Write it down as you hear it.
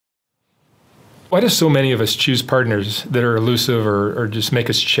Why do so many of us choose partners that are elusive or just make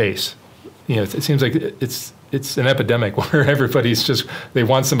us chase? You know, it seems like it's an epidemic where everybody's just, they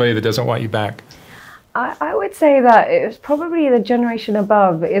want somebody that doesn't want you back. I would say that it's probably the generation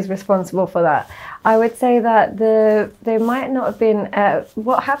above is responsible for that. I would say that there might not have been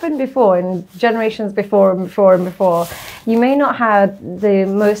what happened before in generations before and before and before. You may not have the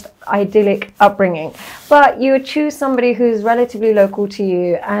most idyllic upbringing, but you would choose somebody who's relatively local to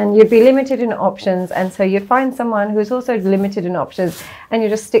you, and you'd be limited in options, and so you'd find someone who's also limited in options, and you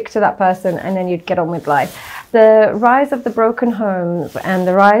just stick to that person, and then you'd get on with life. The rise of the broken homes and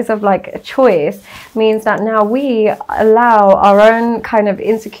the rise of like a choice means that now we allow our own kind of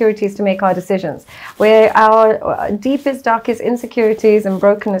insecurities to make our decisions, where our deepest, darkest insecurities and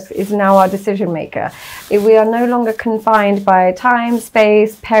brokenness is now our decision maker. If we are no longer confined by time,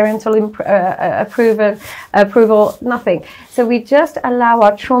 space, parental approval, nothing. So we just allow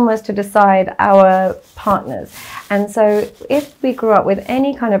our traumas to decide our partners. And so if we grew up with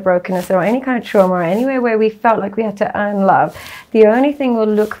any kind of brokenness or any kind of trauma or anywhere where we felt like we had to earn love, the only thing we'll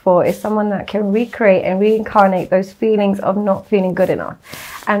look for is someone that can recreate and reincarnate those feelings of not feeling good enough.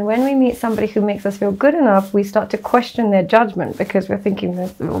 And when we meet somebody who makes us feel good enough, we start to question their judgment, because we're thinking,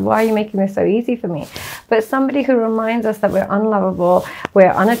 why are you making this so easy for me? But somebody who reminds us that we're unlovable,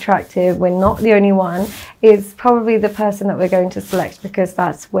 we're unattractive, we're not the only one, is probably the person that we're going to select, because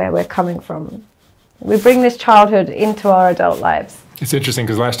that's where we're coming from. We bring this childhood into our adult lives. It's interesting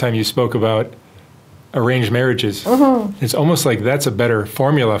because last time you spoke about arranged marriages. It's almost like that's a better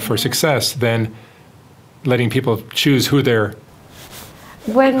formula for success than letting people choose who they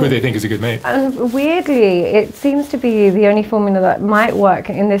think is a good mate. And weirdly, it seems to be the only formula that might work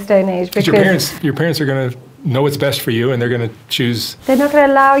in this day and age. Because your parents are going to know what's best for you, and they're going to choose. They're not going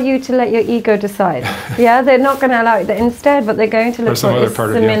to allow you to let your ego decide. Yeah, they're not going to allow it. Instead, what they're going to look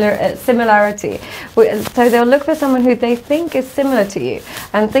for is similarity. So they'll look for someone who they think is similar to you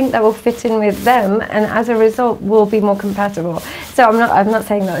and think that will fit in with them, and as a result will be more compatible. So I'm not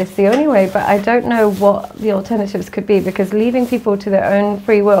saying that it's the only way, but I don't know what the alternatives could be, because leaving people to their own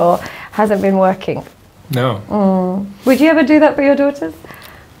free will hasn't been working. No. Would you ever do that for your daughters?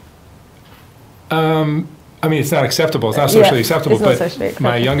 I mean, it's not acceptable. It's not socially acceptable. It's not socially acceptable.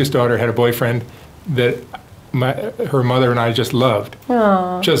 My youngest daughter had a boyfriend that her mother and I just loved.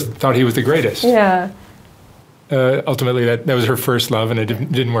 Aww. Just thought he was the greatest. Yeah. Ultimately, that was her first love, and it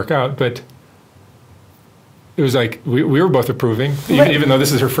didn't work out. But it was like we were both approving, even though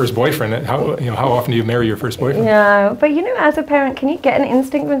this is her first boyfriend. How often do you marry your first boyfriend? Yeah, but as a parent, can you get an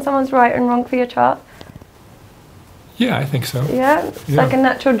instinct when someone's right and wrong for your child? Yeah, I think so. Yeah, it's like a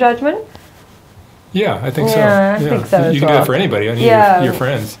natural judgment. Yeah, I think so. Yeah, I think so. You can do that for anybody, your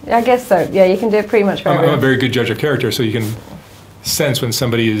friends. I guess so. Yeah, you can do it pretty much for everyone. I'm a very good judge of character, so you can sense when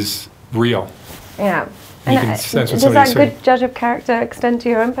somebody is real. Yeah. You can sense when does that somebody's good judge of character extend to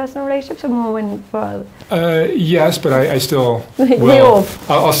your own personal relationships, or more when for others? Yes, but I still will.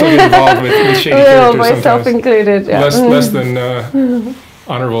 I'll still get involved with shady characters sometimes. myself included. Yeah. Less than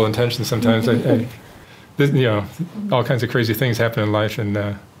honorable intentions sometimes. All kinds of crazy things happen in life,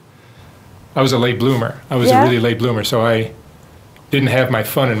 and I was a late bloomer. I was a really late bloomer, so I didn't have my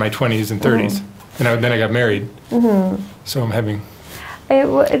fun in my 20s and 30s, and then I got married. So I'm having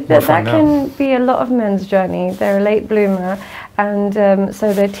that can be a lot of men's journey. They're a late bloomer, and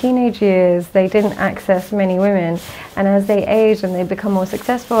so their teenage years, they didn't access many women, and as they age and they become more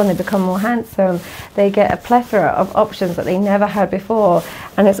successful and they become more handsome, they get a plethora of options that they never had before,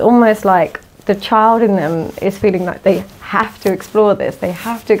 and it's almost like the child in them is feeling like they have to explore this, and they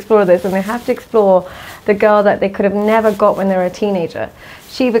have to explore the girl that they could have never got when they were a teenager.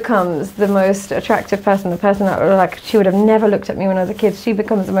 She becomes the most attractive person, the person that she would have never looked at me when I was a kid. She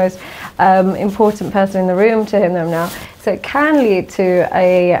becomes the most important person in the room to them now. So it can lead to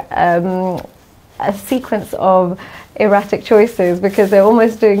a sequence of erratic choices, because they're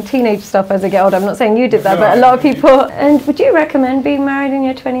almost doing teenage stuff as they get older. I'm not saying you did that, but a lot of people. And would you recommend being married in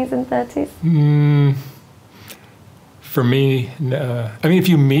your 20s and 30s? For me, I mean, if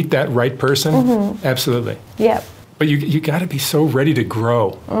you meet that right person, absolutely. Yeah. But you got to be so ready to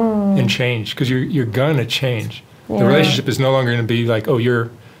grow and change, because you're gonna change. Yeah. The relationship is no longer going to be like, oh, you're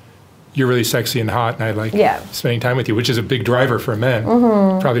really sexy and hot, and I like spending time with you, which is a big driver for men,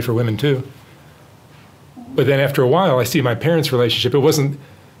 probably for women too. But then after a while, I see my parents' relationship. It wasn't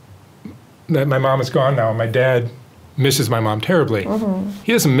that my mom is gone now, and my dad misses my mom terribly.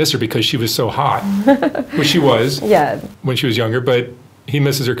 He doesn't miss her because she was so hot, which she was when she was younger, but he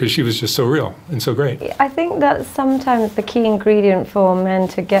misses her because she was just so real and so great. I think that's sometimes the key ingredient for men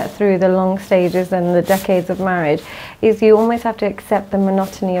to get through the long stages and the decades of marriage, is you almost have to accept the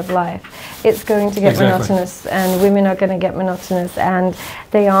monotony of life. it's going to get monotonous, and women are going to get monotonous, and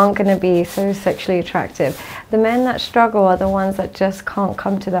they aren't going to be so sexually attractive. The men that struggle are the ones that just can't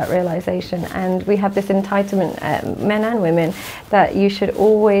come to that realization, and we have this entitlement, men and women, that you should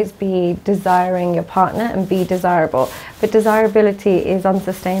always be desiring your partner and be desirable. But desirability is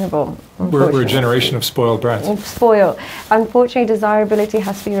unsustainable. We're a generation of spoiled brats. Spoiled. Unfortunately, desirability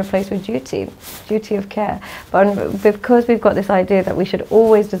has to be replaced with duty of care. But because we've got this idea that we should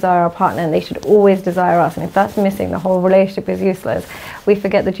always desire our partner and they should always desire us, and if that's missing, the whole relationship is useless. We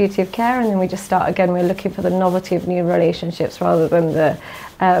forget the duty of care, and then we just start again. We're looking for the novelty of new relationships rather than the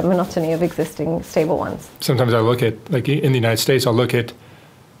monotony of existing stable ones. Sometimes I look at, like in the United States, I'll look at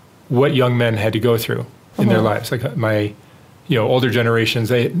what young men had to go through in their lives. Like my, older generations,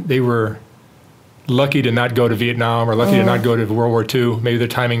 they were lucky to not go to Vietnam or lucky to not go to World War II. Maybe their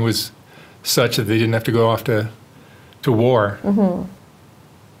timing was such that they didn't have to go off to war.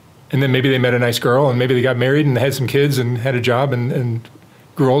 And then maybe they met a nice girl, and maybe they got married and had some kids and had a job and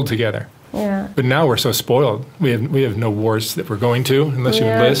grew old together. Yeah. But now we're so spoiled. We have no wars that we're going to unless you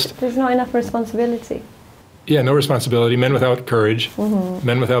enlist. There's not enough responsibility. Yeah, no responsibility. Men without courage,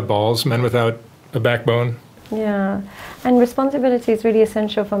 men without balls, men without a backbone. Yeah, and responsibility is really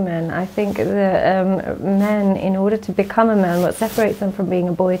essential for men. I think the men, in order to become a man, what separates them from being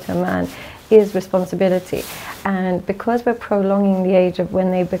a boy to a man is responsibility. And because we're prolonging the age of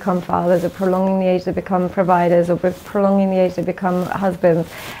when they become fathers, or prolonging the age they become providers, or prolonging the age they become husbands,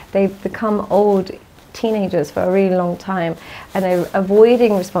 they've become old teenagers for a really long time, and they're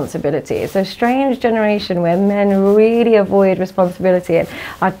avoiding responsibility. It's a strange generation where men really avoid responsibility and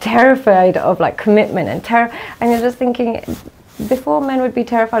are terrified of like commitment and and you're just thinking, before men would be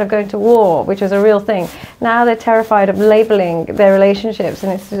terrified of going to war, which is a real thing. Now they're terrified of labeling their relationships,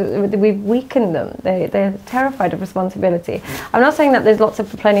 and we've weakened them. They're terrified of responsibility. I'm not saying that there's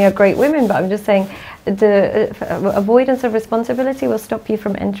plenty of great women, but I'm just saying the avoidance of responsibility will stop you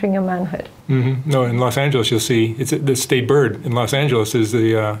from entering your manhood. No, in Los Angeles you'll see, it's the state bird in Los Angeles is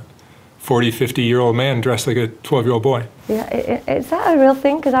the 40, 50-year-old man dressed like a 12-year-old boy. Yeah, is that a real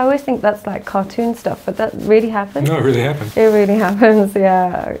thing? Because I always think that's like cartoon stuff, but that really happens? No, it really happens. It really happens,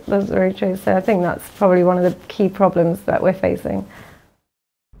 yeah. That's very true. So I think that's probably one of the key problems that we're facing.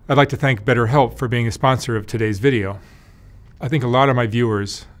 I'd like to thank BetterHelp for being a sponsor of today's video. I think a lot of my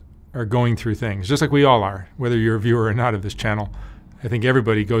viewers are going through things, just like we all are, whether you're a viewer or not of this channel. I think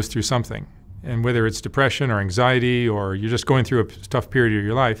everybody goes through something. And whether it's depression or anxiety, or you're just going through a tough period of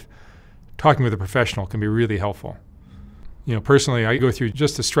your life, talking with a professional can be really helpful. Personally, I go through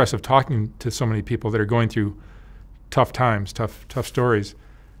just the stress of talking to so many people that are going through tough times, tough stories,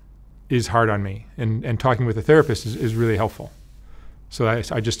 is hard on me. And talking with a therapist is really helpful. So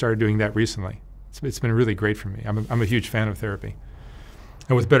I just started doing that recently. It's been really great for me. I'm a huge fan of therapy.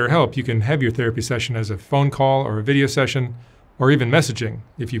 And with BetterHelp, you can have your therapy session as a phone call or a video session, or even messaging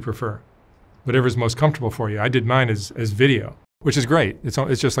if you prefer. Whatever's most comfortable for you. I did mine as video, which is great.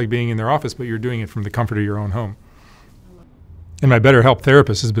 It's just like being in their office, but you're doing it from the comfort of your own home. And my BetterHelp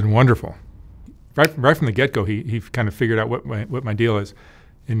therapist has been wonderful. Right from the get-go, he kind of figured out what my deal is,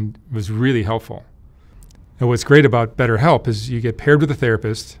 and was really helpful. And what's great about BetterHelp is you get paired with a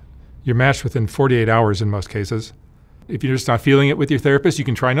therapist. You're matched within 48 hours in most cases. If you're just not feeling it with your therapist, you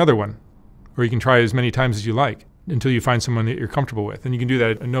can try another one, or you can try as many times as you like until you find someone that you're comfortable with. And you can do that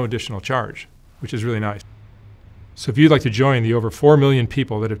at no additional charge, which is really nice. So if you'd like to join the over 4 million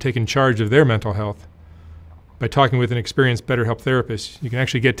people that have taken charge of their mental health by talking with an experienced BetterHelp therapist, you can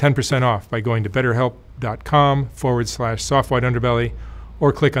actually get 10% off by going to betterhelp.com/soft white underbelly,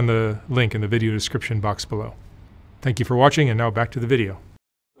 or click on the link in the video description box below. Thank you for watching, and now back to the video.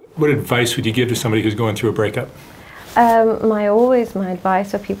 What advice would you give to somebody who's going through a breakup? My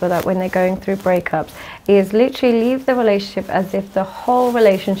advice for people that when they're going through breakups is literally leave the relationship as if the whole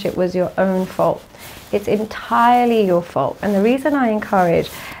relationship was your own fault. It's entirely your fault. And the reason I encourage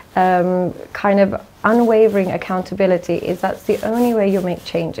kind of unwavering accountability is that's the only way you'll make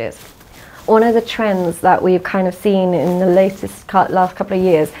changes. One of the trends that we've kind of seen in the last couple of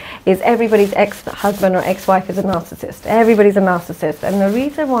years is everybody's ex-husband or ex-wife is a narcissist. Everybody's a narcissist. And the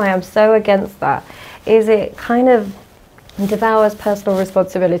reason why I'm so against that is it kind of devours personal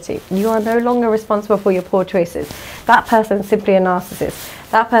responsibility. You are no longer responsible for your poor choices. That person's simply a narcissist.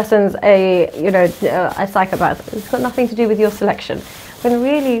 That person's a psychopath. It's got nothing to do with your selection. When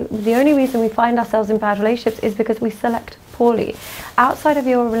really, the only reason we find ourselves in bad relationships is because we select poorly. Outside of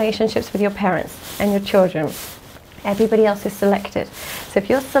your relationships with your parents and your children, everybody else is selected. So if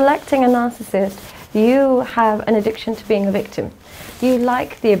you're selecting a narcissist, you have an addiction to being a victim. You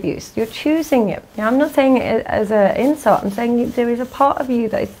like the abuse. You're choosing it. Now, I'm not saying it as an insult. I'm saying there is a part of you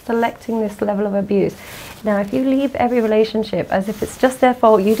that is selecting this level of abuse. Now, if you leave every relationship as if it's just their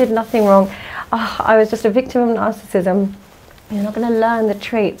fault, you did nothing wrong, I was just a victim of narcissism, you're not going to learn the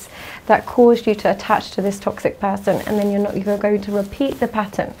traits that caused you to attach to this toxic person, and then you're going to repeat the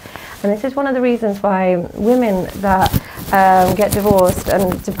pattern. And this is one of the reasons why women that get divorced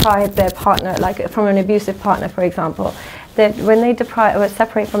and deprive their partner, like from an abusive partner, for example, that when they deprive or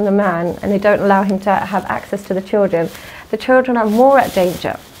separate from the man and they don't allow him to have access to the children are more at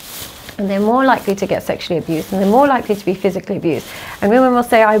danger. And they're more likely to get sexually abused, and they're more likely to be physically abused. And women will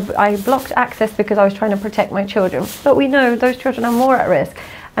say, I blocked access because I was trying to protect my children. But we know those children are more at risk.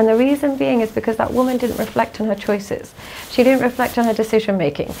 And the reason being is because that woman didn't reflect on her choices. She didn't reflect on her decision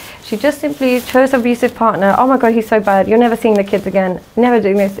making. She just simply chose an abusive partner. Oh my God, he's so bad. You're never seeing the kids again. Never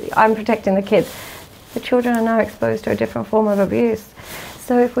doing this. I'm protecting the kids. The children are now exposed to a different form of abuse.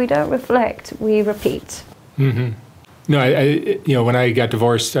 So if we don't reflect, we repeat. Mm-hmm. No, I when I got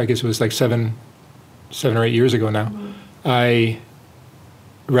divorced, I guess it was like seven or 8 years ago now. Mm-hmm. I,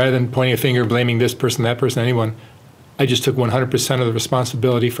 rather than pointing a finger, blaming this person, that person, anyone, I just took 100% of the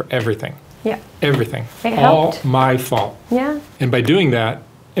responsibility for everything. Yeah. Everything. It all helped. My fault. Yeah. And by doing that,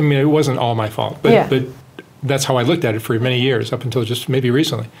 I mean, it wasn't all my fault, but that's how I looked at it for many years, up until just maybe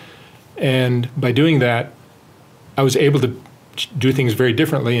recently. And by doing that, I was able to do things very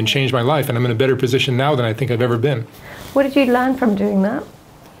differently and change my life, and I'm in a better position now than I think I've ever been. What did you learn from doing that?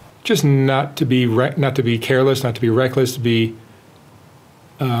 Just not to be careless, not to be reckless, to be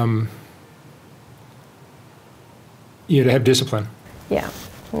to have discipline. Yeah,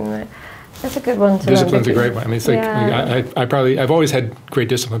 that's a good one to Discipline's a great one. I mean, it's like I've always had great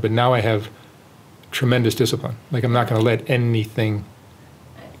discipline, but now I have tremendous discipline. Like, I'm not going to let anything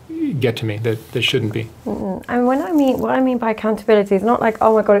get to me that shouldn't be. Mm-mm. And what I mean by accountability is not like,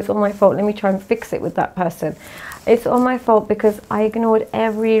 oh my God, it's all my fault, let me try and fix it with that person. It's all my fault because I ignored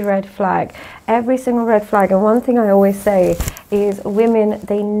every red flag, every single red flag. And one thing I always say is women,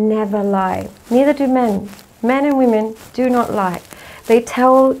 they never lie. Neither do men. Men and women do not lie. They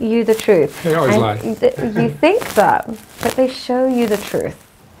tell you the truth. They always lie. You think that, but they show you the truth.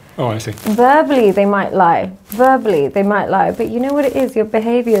 Oh, I see. Verbally, they might lie. Verbally, they might lie. But you know what it is? Your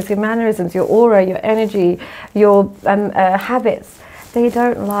behaviors, your mannerisms, your aura, your energy, your habits, they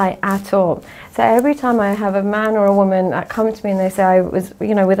don't lie at all. So every time I have a man or a woman that come to me and they say I was,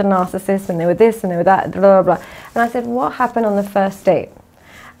 with a narcissist and they were this and they were that, blah, blah, blah. And I said, what happened on the first date?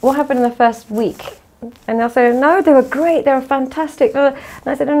 What happened in the first week? And they'll say, no, they were great, they were fantastic. And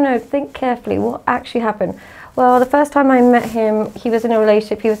I said, no, think carefully. What actually happened? Well, the first time I met him, he was in a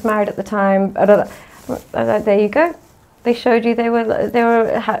relationship, he was married at the time. I was like, there you go. They showed you they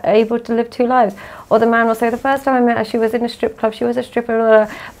were able to live two lives. Or the man will say, the first time I met her, she was in a strip club, she was a stripper,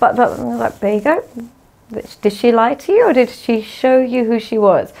 but I was like, there you go. Did she lie to you, or did she show you who she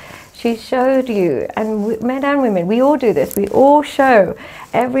was? She showed you, and men and women, we all do this. We all show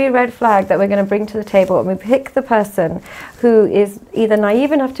every red flag that we're going to bring to the table, and we pick the person who is either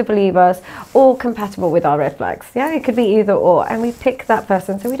naive enough to believe us or compatible with our red flags. Yeah, it could be either or, and we pick that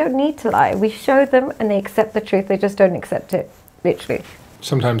person. So we don't need to lie. We show them, and they accept the truth. They just don't accept it, literally.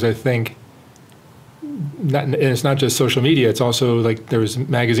 Sometimes I think, and it's not just social media, it's also like there was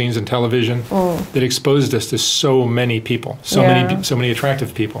magazines and television that exposed us to so many people, so many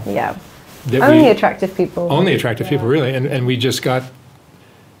attractive people. Yeah. Only attractive people. Only attractive people, really. And we just got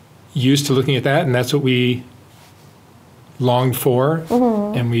used to looking at that, and that's what we longed for,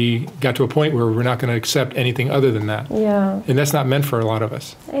 and we got to a point where we're not going to accept anything other than that. Yeah. And that's not meant for a lot of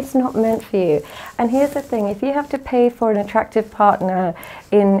us. It's not meant for you. And here's the thing, if you have to pay for an attractive partner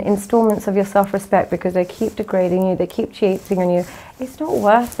in installments of your self-respect because they keep degrading you, they keep cheating on you, it's not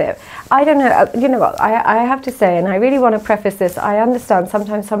worth it. I don't know, you know what, I have to say, and I really want to preface this, I understand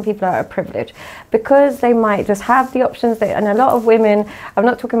sometimes some people are privileged because they might just have the options, and a lot of women, I'm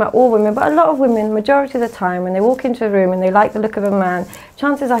not talking about all women, but a lot of women, majority of the time, when they walk into a room and they like the look of a man,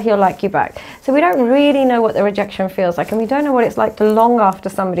 chances are he'll like you back. So we don't really know what the rejection feels like, and we don't know what it's like to long after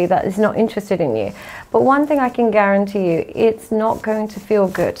somebody that is not interested in you. But one thing I can guarantee you, it's not going to feel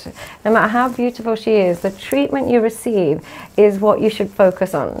good. No matter how beautiful she is, the treatment you receive is what you should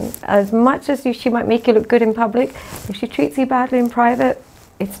focus on. As much as she might make you look good in public, if she treats you badly in private,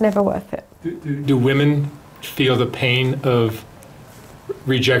 it's never worth it. Do women feel the pain of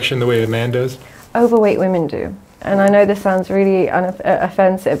rejection the way a man does? Overweight women do. And I know this sounds really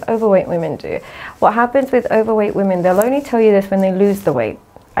offensive. Overweight women do. What happens with overweight women, they'll only tell you this when they lose the weight.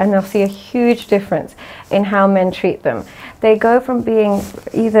 and they'll see a huge difference in how men treat them. They go from being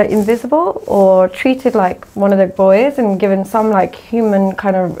either invisible or treated like one of the boys and given some like human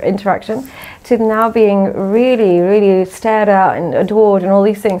kind of interaction, to now being really, really stared at and adored and all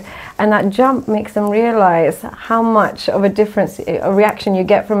these things. And that jump makes them realize how much of a difference, a reaction you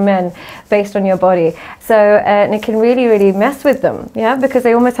get from men based on your body. So, and it can really, really mess with them, yeah, because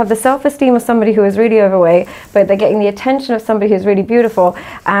they almost have the self-esteem of somebody who is really overweight, but they're getting the attention of somebody who's really beautiful,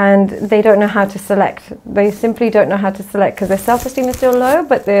 and they don't know how to select. They simply don't know how to select because their self-esteem is still low,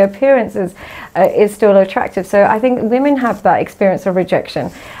 but their appearance is still attractive. So I think women have that experience of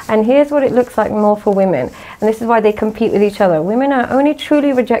rejection. And here's what it looks like more for women. And this is why they compete with each other. Women are only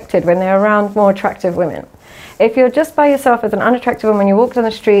truly rejected when they're around more attractive women. If you're just by yourself as an unattractive woman, you walk down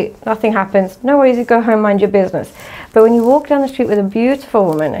the street, nothing happens, no worries, you go home, mind your business. But when you walk down the street with a beautiful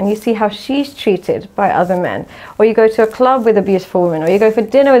woman and you see how she's treated by other men, or you go to a club with a beautiful woman, or you go for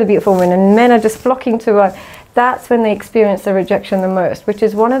dinner with a beautiful woman and men are just flocking to her, that's when they experience the rejection the most, which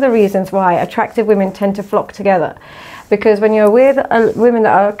is one of the reasons why attractive women tend to flock together. Because when you're with women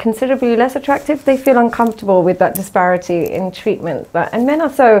that are considerably less attractive, they feel uncomfortable with that disparity in treatment. And men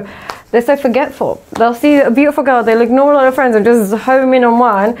are they're so forgetful. They'll see a beautiful girl, they'll ignore all their friends and just home in on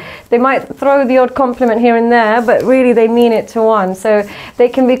one. They might throw the odd compliment here and there, but really they mean it to one. So they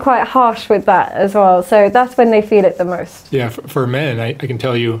can be quite harsh with that as well. So that's when they feel it the most. Yeah, for men, I can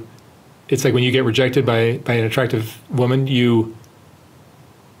tell you, it's like when you get rejected by an attractive woman,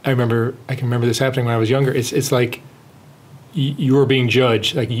 I can remember this happening when I was younger. It's like you are being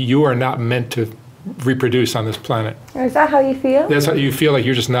judged. Like you are not meant to reproduce on this planet. Is that how you feel? That's how you feel. Like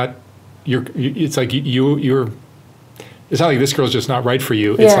you're just not. It's like you're. It's not like this girl's just not right for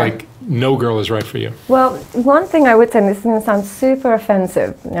you. It's like no girl is right for you. Well, one thing I would say, and this is going to sound super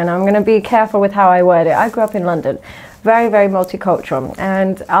offensive, and I'm going to be careful with how I word it. I grew up in London. Very, very multicultural,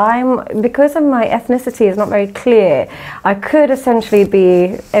 and because of my ethnicity is not very clear, I could essentially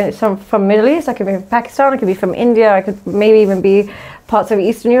be from Middle East, I could be from Pakistan, I could be from India, I could maybe even be parts of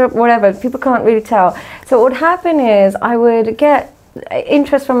Eastern Europe, whatever. People can't really tell. So what would happen is I would get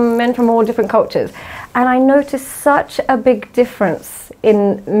interest from men from all different cultures, and I noticed such a big difference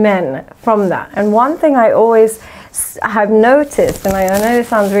in men from that. And one thing I always have noticed, and I know this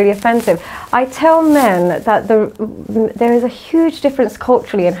sounds really offensive, I tell men that there is a huge difference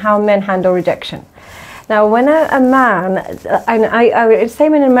culturally in how men handle rejection. Now, when a man, and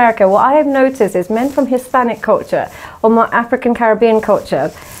same in America, what I have noticed is men from Hispanic culture or more African Caribbean culture,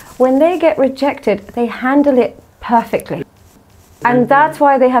 when they get rejected, they handle it perfectly. And that's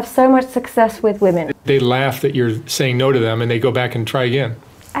why they have so much success with women. They laugh that you're saying no to them and they go back and try again.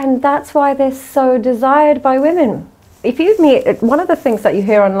 And that's why they're so desired by women. If you meet, one of the things that you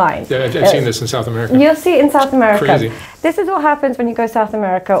hear online... Yeah, I've seen this in South America. You'll see it in South America. Crazy. This is what happens when you go to South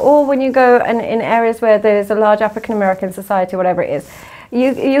America, or when you go in areas where there's a large African-American society, whatever it is.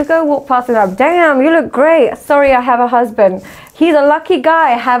 You go walk past and go, damn, you look great. Sorry, I have a husband. He's a lucky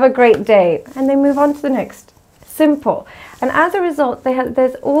guy. Have a great day. And they move on to the next. Simple. And as a result,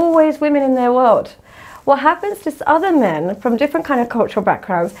 there's always women in their world. What happens to other men from different kind of cultural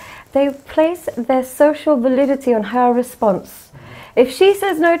backgrounds, they place their social validity on her response. If she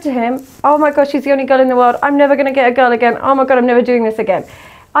says no to him, oh my God, she's the only girl in the world, I'm never going to get a girl again, oh my God, I'm never doing this again.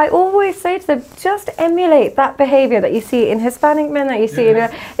 I always say to them, just emulate that behavior that you see in Hispanic men, that you see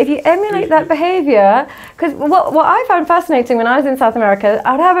if you emulate that behavior, because what I found fascinating when I was in South America,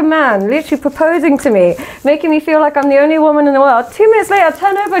 I'd have a man literally proposing to me, making me feel like I'm the only woman in the world. 2 minutes later, I'd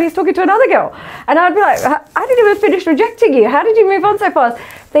turn over and he's talking to another girl. And I'd be like, I didn't even finish rejecting you. How did you move on so fast?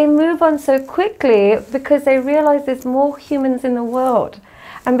 They move on so quickly because they realize there's more humans in the world.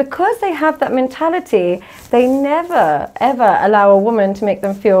 And because they have that mentality, they never, ever allow a woman to make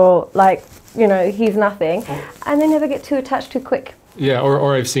them feel like, you know, he's nothing. And they never get too attached too quick. Yeah,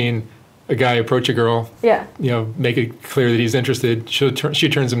 or I've seen a guy approach a girl, you know, make it clear that he's interested. She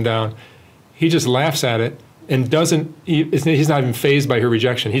turns him down. He just laughs at it and he's not even fazed by her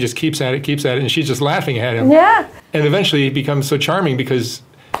rejection. He just keeps at it, and she's just laughing at him. Yeah. And eventually he becomes so charming because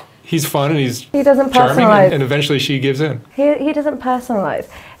he's fun and he doesn't charming, and eventually she gives in. He doesn't personalize.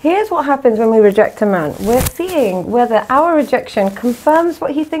 Here's what happens when we reject a man. We're seeing whether our rejection confirms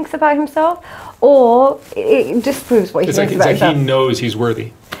what he thinks about himself or it disproves what he thinks about himself. It's like he knows he's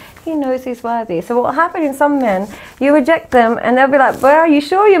worthy. He knows he's worthy. So what will happen in some men, you reject them and they'll be like, well, are you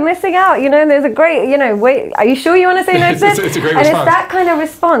sure you're missing out? You know, there's a great, you know, wait, are you sure you want to say no to this? It's a great response. And it's that kind of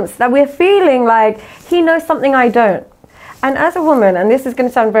response that we're feeling like he knows something I don't. And as a woman, and this is going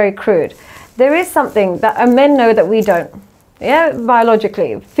to sound very crude, there is something that men know that we don't. Yeah,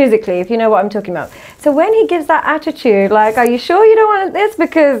 biologically, physically, if you know what I'm talking about. So when he gives that attitude, like, are you sure you don't want this?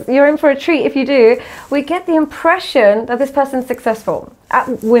 Because you're in for a treat if you do, we get the impression that this person's successful.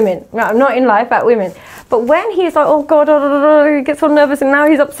 At women, not in life, at women. But when he's like, oh God, he gets all nervous and now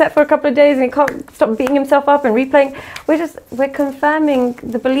he's upset for a couple of days and he can't stop beating himself up and replaying, we're confirming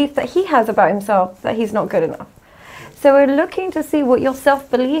the belief that he has about himself, that he's not good enough. So we're looking to see what your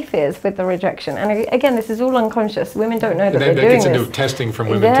self-belief is with the rejection. And again, this is all unconscious. Women don't know that they're doing this. That gets into testing from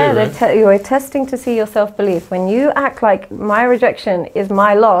women too, right? You're testing to see your self-belief. When you act like my rejection is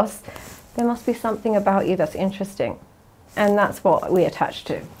my loss, there must be something about you that's interesting. And that's what we attach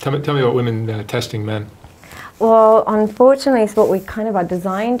to. Tell me about women testing men. Well, unfortunately, it's what we kind of are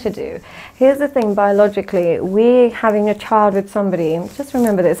designed to do. Here's the thing, biologically, we having a child with somebody, just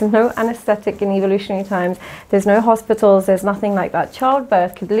remember there's no anesthetic in evolutionary times, there's no hospitals, there's nothing like that.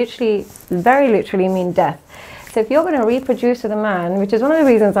 Childbirth could literally, very literally mean death. So if you're going to reproduce with a man, which is one of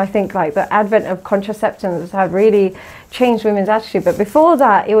the reasons I think like the advent of contraceptives have really changed women's attitude, but before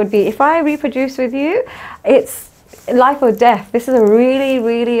that it would be, if I reproduce with you, it's life or death. This is a really,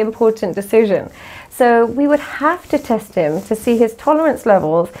 really important decision. So we would have to test him to see his tolerance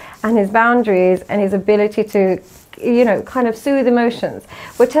levels and his boundaries and his ability to, you know, kind of soothe emotions.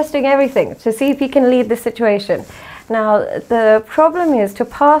 We're testing everything to see if he can lead the situation. Now, the problem is, to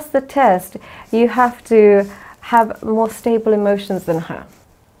pass the test, you have to have more stable emotions than her.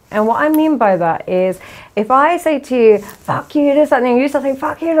 And what I mean by that is, if I say to you, fuck you, this, that, and you start saying,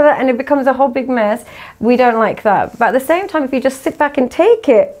 fuck you, that, and it becomes a whole big mess, we don't like that. But at the same time, if you just sit back and take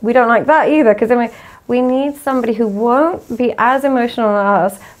it, we don't like that either. Because I mean, we need somebody who won't be as emotional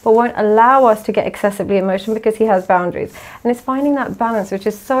as us, but won't allow us to get excessively emotional because he has boundaries. And it's finding that balance, which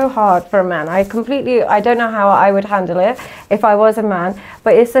is so hard for a man. I don't know how I would handle it if I was a man,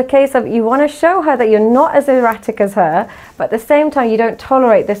 but it's a case of you want to show her that you're not as erratic as her, but at the same time you don't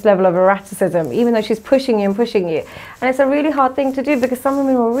tolerate this level of erraticism, even though she's pushing you and pushing you. And it's a really hard thing to do because some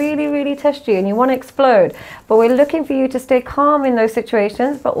women will really, really test you and you want to explode. But we're looking for you to stay calm in those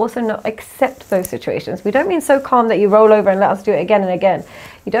situations, but also not accept those situations. We don't mean so calm that you roll over and let us do it again and again.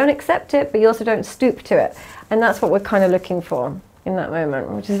 You don't accept it, but you also don't stoop to it. And that's what we're kind of looking for in that moment,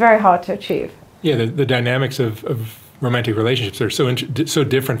 which is very hard to achieve. Yeah, the dynamics of romantic relationships are so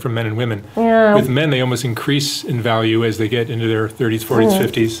different from men and women. Yeah. With men, they almost increase in value as they get into their 30s, 40s,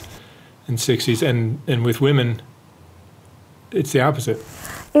 50s, and 60s. And with women, it's the opposite.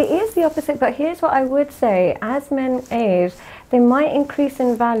 It is the opposite, but here's what I would say. As men age, they might increase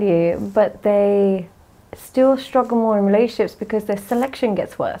in value, but they still struggle more in relationships because their selection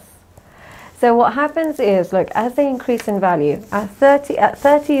gets worse. So what happens is, look, as they increase in value, at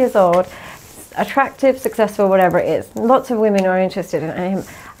 30 years old, attractive, successful, whatever it is, lots of women are interested in him.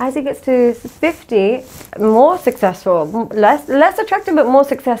 As he gets to 50, more successful, less attractive, but more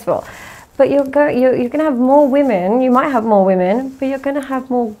successful. But you're going to have more women, you might have more women, but you're going to have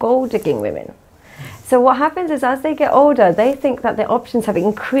more gold-digging women. So what happens is, as they get older, they think that their options have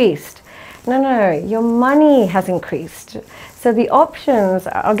increased. No, your money has increased. So the options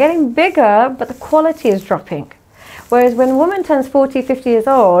are getting bigger, but the quality is dropping. Whereas when a woman turns 40, 50 years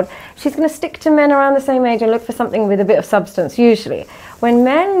old, she's going to stick to men around the same age and look for something with a bit of substance, usually. When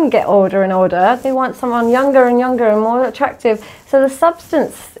men get older and older, they want someone younger and younger and more attractive, so the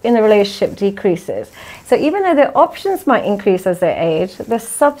substance in the relationship decreases. So even though their options might increase as they age, the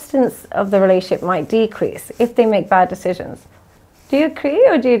substance of the relationship might decrease if they make bad decisions. Do you agree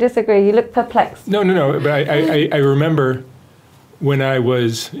or do you disagree? You look perplexed. No, but I remember when I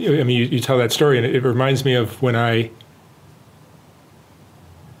was, I mean, you tell that story and it reminds me of when I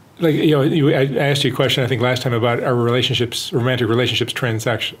asked you a question, I think last time, about our relationships, romantic relationships,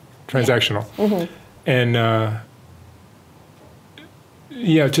 transactional. Mm-hmm. And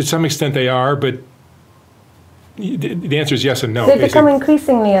to some extent they are, but the answer is yes and no. They become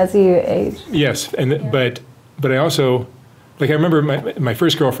increasingly as you age. Yes, and but I also, like, I remember my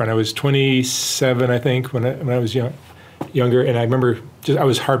first girlfriend. I was 27, I think, when I was younger, and I remember I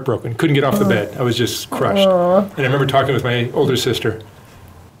was heartbroken. Couldn't get off the bed. I was just crushed. And I remember talking with my older sister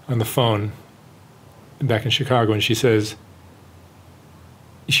on the phone back in Chicago, and she says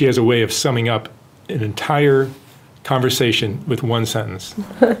she has a way of summing up an entire conversation with one sentence.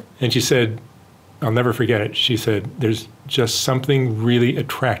 And she said, I'll never forget it. She said, there's just something really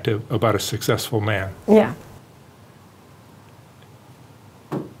attractive about a successful man. Yeah.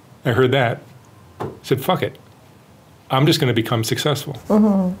 I heard that. I said, fuck it. I'm just going to become successful.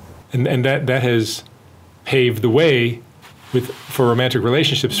 Mm-hmm. And that has paved the way for romantic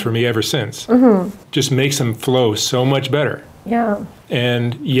relationships for me ever since. Mm-hmm. Just makes them flow so much better. Yeah.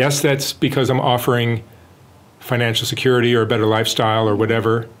 And yes, that's because I'm offering financial security or a better lifestyle or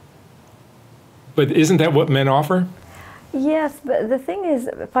whatever. But isn't that what men offer? Yes, but the thing is,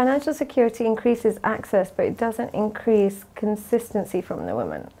 financial security increases access, but it doesn't increase consistency from the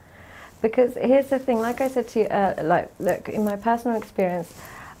woman. Because here's the thing, like I said to you, look, in my personal experience,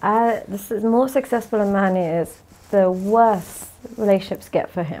 the more successful a man is, the worse relationships get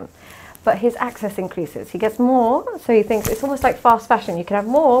for him. But his access increases. He gets more, so he thinks it's almost like fast fashion. You can have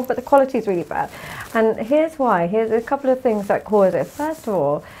more, but the quality is really bad. And here's why. Here's a couple of things that cause it. First of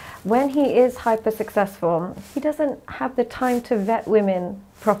all, when he is hyper successful, he doesn't have the time to vet women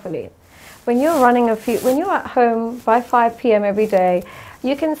properly. When you're when you're at home by 5 p.m. every day,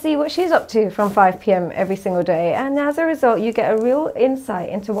 you can see what she's up to from 5 p.m. every single day. And as a result, you get a real insight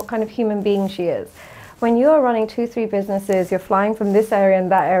into what kind of human being she is. When you're running 2-3 businesses, you're flying from this area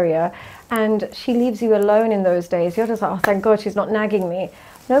and that area, and she leaves you alone in those days, you're just like, oh, thank God she's not nagging me.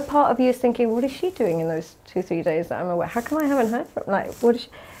 No part of you is thinking, what is she doing in those 2-3 days that I'm away? How come I haven't heard from, like, what is she?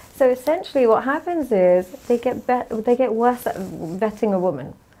 So essentially what happens is they get worse at vetting a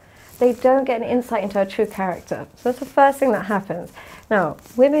woman. They don't get an insight into her true character. So that's the first thing that happens. Now,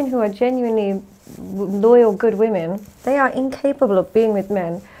 women who are genuinely loyal, good women, they are incapable of being with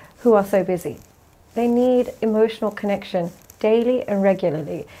men who are so busy. They need emotional connection daily and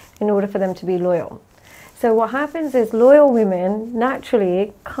regularly in order for them to be loyal. So what happens is loyal women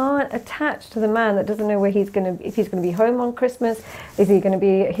naturally can't attach to the man that doesn't know where he's going to, if he's going to be home on Christmas, is he going to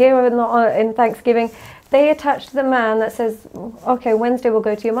be here or not in Thanksgiving. They attach to the man that says, okay, Wednesday we'll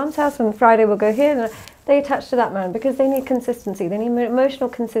go to your mum's house and Friday we'll go here. And they attach to that man because they need consistency. They need emotional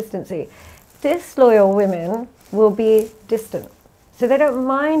consistency. Disloyal women will be distant. So they don't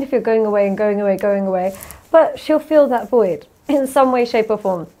mind if you're going away and going away, but she'll fill that void in some way, shape or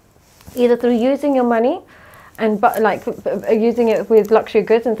form. Either through using your money and using it with luxury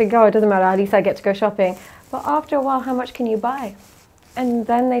goods and think, oh, it doesn't matter, at least I get to go shopping. But after a while, how much can you buy? And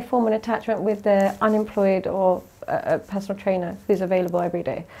then they form an attachment with their unemployed or a personal trainer who's available every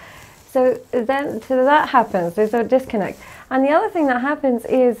day. So that happens, there's a disconnect. And the other thing that happens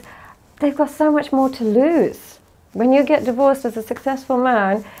is they've got so much more to lose. When you get divorced as a successful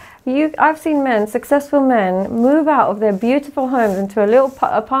man, I've seen successful men, move out of their beautiful homes into a little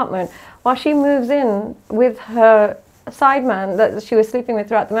apartment while she moves in with her side man that she was sleeping with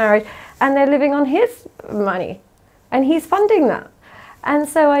throughout the marriage, and they're living on his money, and he's funding that. And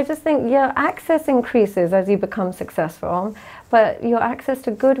so I just think your access increases as you become successful, but your access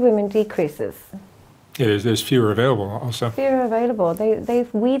to good women decreases. Yeah, there's fewer available also. Fewer available.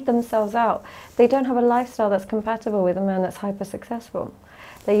 They've weed themselves out. They don't have a lifestyle that's compatible with a man that's hyper successful.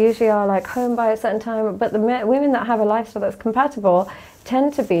 They usually are like home by a certain time, but the women that have a lifestyle that's compatible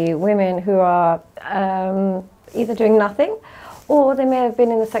tend to be women who are either doing nothing, or they may have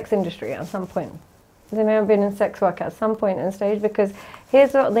been in the sex industry at some point. They may have been in sex work at some point in the stage, because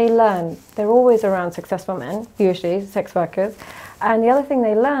here's what they learn. They're always around successful men, usually sex workers. And the other thing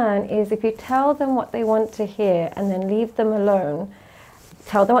they learn is if you tell them what they want to hear and then leave them alone,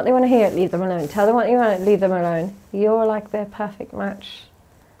 tell them what they want to hear, leave them alone, tell them what you want, leave them alone, you're like their perfect match.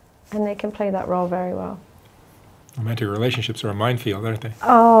 And they can play that role very well. Romantic relationships are a minefield, aren't they?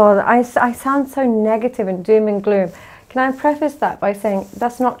 Oh, I sound so negative and doom and gloom. Can I preface that by saying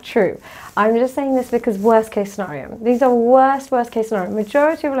that's not true? I'm just saying this because worst case scenario. These are worst case scenario.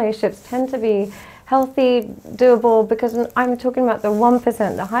 Majority of relationships tend to be healthy, doable, because I'm talking about the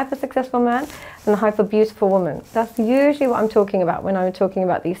 1%, the hyper successful man and the hyper beautiful woman. That's usually what I'm talking about when I'm talking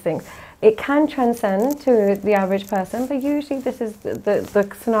about these things. It can transcend to the average person, but usually this is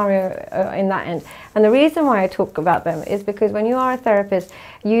the scenario in that end. And the reason why I talk about them is because when you are a therapist,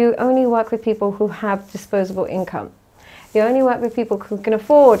 you only work with people who have disposable income. You only work with people who can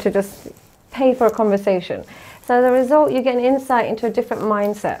afford to just pay for a conversation. So as a result, you get an insight into a different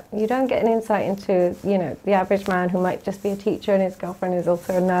mindset. You don't get an insight into, the average man who might just be a teacher and his girlfriend is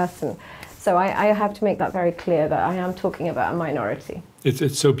also a nurse. And so I have to make that very clear that I am talking about a minority.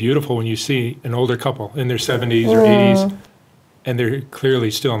 It's so beautiful when you see an older couple in their 70s or 80s, and they're clearly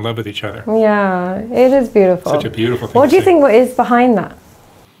still in love with each other. Yeah, it is beautiful. Such a beautiful thing. What do you think is behind that?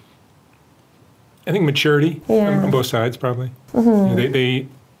 I think maturity on both sides, probably. Mm-hmm. They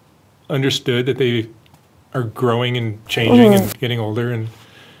understood that they are growing and changing and getting older, and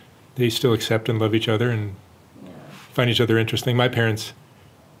they still accept and love each other and find each other interesting. My parents,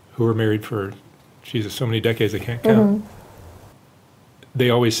 who were married for, so many decades I can't count, they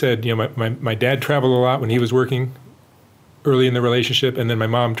always said, my dad traveled a lot when he was working early in the relationship, and then my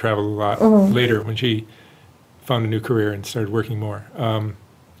mom traveled a lot later when she found a new career and started working more.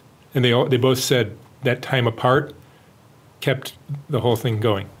 And they both said that time apart kept the whole thing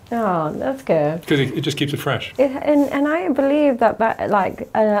going. Oh, that's good. Because it just keeps it fresh. And I believe that like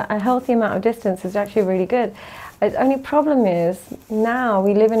a healthy amount of distance is actually really good. The only problem is now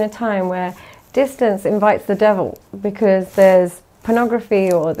we live in a time where distance invites the devil, because there's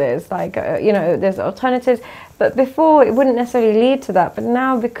pornography or there's like, there's alternatives. But before it wouldn't necessarily lead to that. But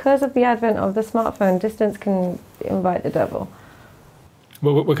now, because of the advent of the smartphone, distance can invite the devil.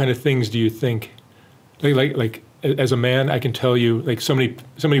 What kind of things do you think, like as a man, I can tell you, like so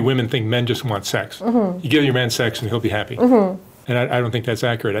many women think men just want sex. You give your man sex and he'll be happy. And I don't think that's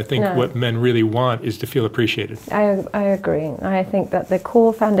accurate. I think what men really want is to feel appreciated. I agree. I think that the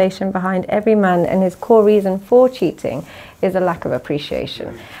core foundation behind every man and his core reason for cheating is a lack of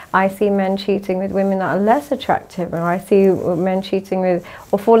appreciation. I see men cheating with women that are less attractive, or I see men cheating with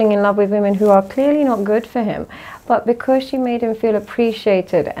or falling in love with women who are clearly not good for him. But because she made him feel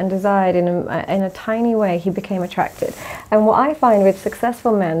appreciated and desired in a tiny way, he became attracted. And what I find with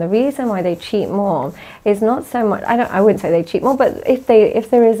successful men, the reason why they cheat more is not so much, I wouldn't say they cheat more, but if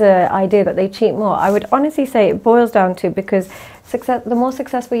there is an idea that they cheat more, I would honestly say it boils down to, because the more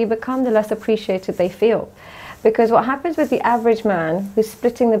successful you become, the less appreciated they feel. Because what happens with the average man who's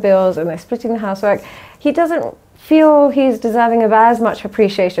splitting the bills and they're splitting the housework, he doesn't feel he's deserving of as much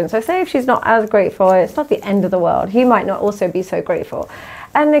appreciation. So say if she's not as grateful, it's not the end of the world. He might not also be so grateful.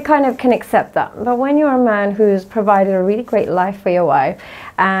 And they kind of can accept that. But when you're a man who's provided a really great life for your wife,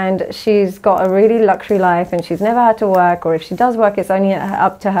 and she's got a really luxury life and she's never had to work, or if she does work, it's only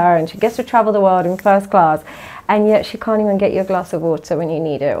up to her, and she gets to travel the world in first class, and yet she can't even get you a glass of water when you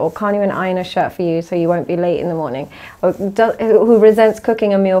need it, or can't even iron a shirt for you so you won't be late in the morning, or who resents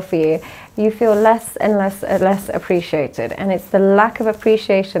cooking a meal for you, you feel less and less appreciated. And it's the lack of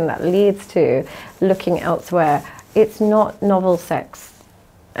appreciation that leads to looking elsewhere. It's not novel sex.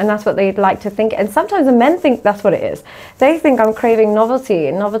 And that's what they'd like to think. And sometimes the men think that's what it is. They think I'm craving novelty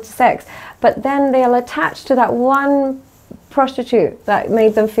and novelty sex, but then they'll attach to that one prostitute that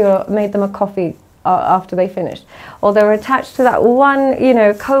made them a coffee after they finished, or they were attached to that one,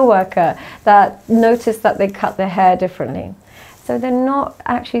 co-worker that noticed that they cut their hair differently. So they're not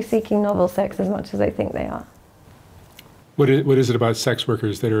actually seeking novel sex as much as they think they are. What is it about sex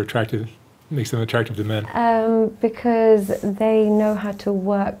workers that makes them attractive to men? Because they know how to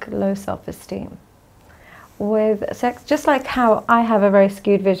work low self-esteem. With sex, just like how I have a very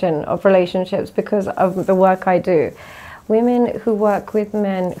skewed vision of relationships because of the work I do, women who work with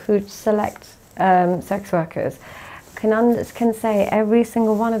men who select sex workers can say every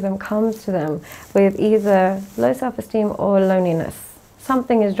single one of them comes to them with either low self-esteem or loneliness.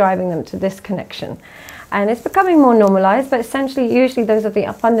 Something is driving them to this connection. And it's becoming more normalized, but essentially, usually those are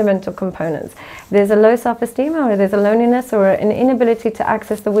the fundamental components. There's a low self-esteem, or there's a loneliness, or an inability to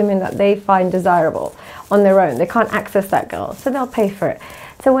access the women that they find desirable on their own. They can't access that girl, so they'll pay for it.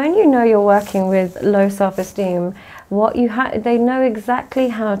 So when you know you're working with low self-esteem, they know exactly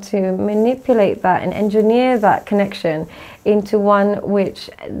how to manipulate that and engineer that connection into one which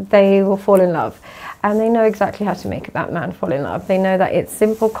they will fall in love. And they know exactly how to make that man fall in love. They know that it's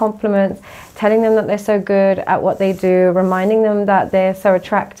simple compliments, telling them that they're so good at what they do, reminding them that they're so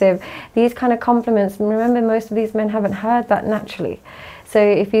attractive. These kind of compliments, remember, most of these men haven't heard that naturally. So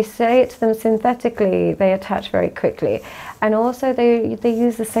if you say it to them synthetically, they attach very quickly. And also they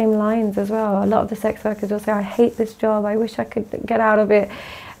use the same lines as well. A lot of the sex workers will say, I hate this job, I wish I could get out of it.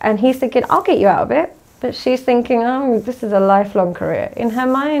 And he's thinking, I'll get you out of it. But she's thinking, oh, this is a lifelong career. In her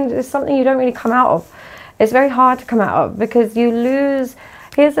mind, it's something you don't really come out of. It's very hard to come out of, because you lose.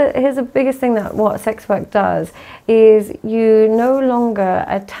 Here's the biggest thing that what sex work does is you no longer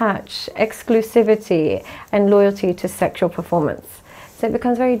attach exclusivity and loyalty to sexual performance. So it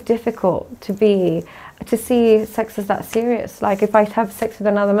becomes very difficult to see sex as that serious. Like if I have sex with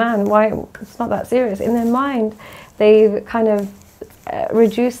another man, why? It's not that serious. In their mind, they've kind of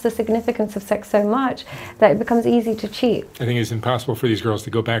reduce the significance of sex so much that it becomes easy to cheat. I think it's impossible for these girls to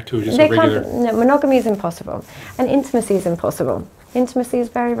go back to just a regular... No, monogamy is impossible. And intimacy is impossible. Intimacy is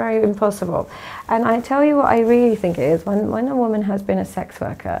very, very impossible. And I tell you what I really think it is, when a woman has been a sex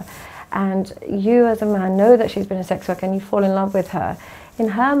worker and you as a man know that she's been a sex worker and you fall in love with her, in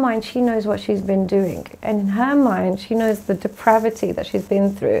her mind she knows what she's been doing. And in her mind she knows the depravity that she's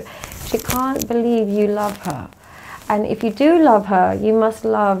been through. She can't believe you love her. And if you do love her, you must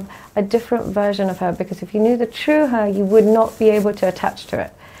love a different version of her, because if you knew the true her, you would not be able to attach to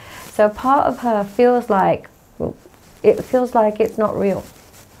it. So part of her feels like it's not real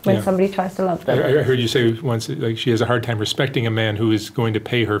when somebody tries to love them. I heard you say once, like, she has a hard time respecting a man who is going to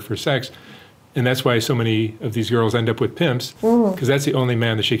pay her for sex, And that's why so many of these girls end up with pimps, because that's the only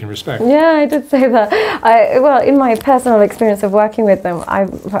man that she can respect. Yeah, I did say that. Well, in my personal experience of working with them, I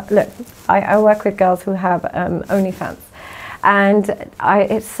work with girls who have OnlyFans. And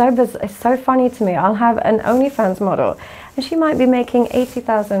it's so funny to me. I'll have an OnlyFans model, and she might be making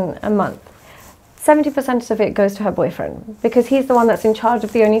 80,000 a month. 70% of it goes to her boyfriend, because he's the one that's in charge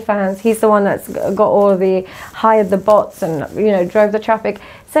of the OnlyFans. He's the one that's got all the hired the bots and drove the traffic.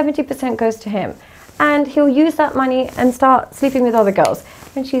 70% goes to him, and he'll use that money and start sleeping with other girls.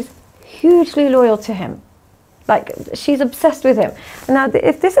 And she's hugely loyal to him. Like, she's obsessed with him. Now,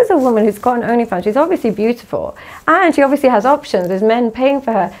 if this is a woman who's got an OnlyFans, she's obviously beautiful, and she obviously has options. There's men paying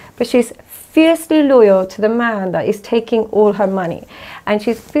for her, but she's fiercely loyal to the man that is taking all her money. And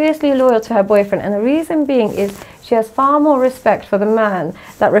she's fiercely loyal to her boyfriend. And the reason being is she has far more respect for the man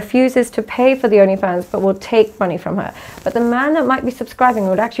that refuses to pay for the OnlyFans but will take money from her. But the man that might be subscribing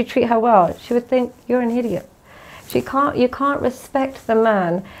would actually treat her well. She would think, you're an idiot. You can't respect the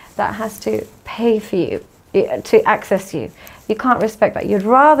man that has to pay for you, to access you. You can't respect that. You'd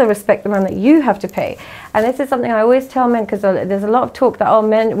rather respect the man that you have to pay. And this is something I always tell men, because there's a lot of talk that, oh,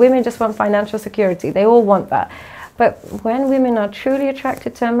 women just want financial security. They all want that. But when women are truly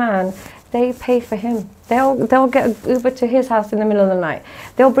attracted to a man, they pay for him. They'll get an Uber to his house in the middle of the night.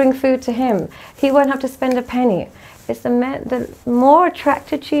 They'll bring food to him. He won't have to spend a penny. It's the more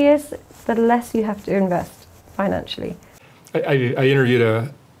attracted she is, the less you have to invest financially. I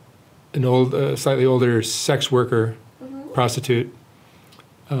interviewed an slightly older sex worker, prostitute,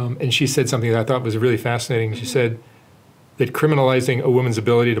 and she said something that I thought was really fascinating. She said that criminalizing a woman's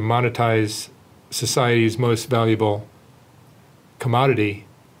ability to monetize society's most valuable commodity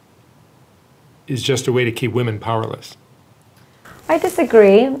is just a way to keep women powerless. I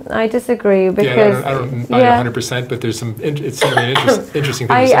disagree because... Yeah, I don't buy it 100%, but there's it's some interesting things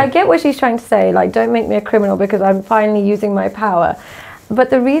to say. I get what she's trying to say, like, don't make me a criminal because I'm finally using my power. But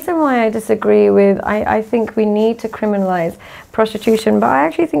the reason why I disagree with, I think we need to criminalize prostitution, but I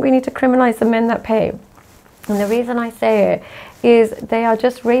actually think we need to criminalize the men that pay. And the reason I say it is they are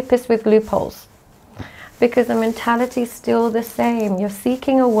just rapists with loopholes. Because the mentality is still the same. You're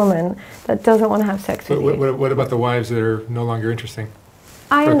seeking a woman that doesn't want to have sex with you. What about the wives that are no longer interesting?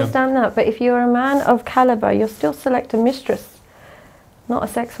 I understand that, but if you're a man of caliber, you'll still select a mistress, not a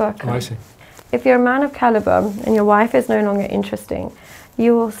sex worker. Oh, I see. If you're a man of caliber and your wife is no longer interesting,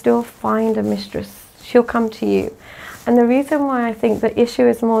 you will still find a mistress. She'll come to you. And the reason why I think the issue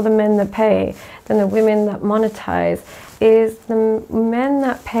is more the men that pay than the women that monetize is the men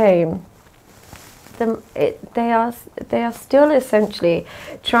that pay, they are still essentially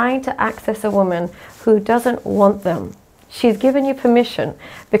trying to access a woman who doesn't want them. She's given you permission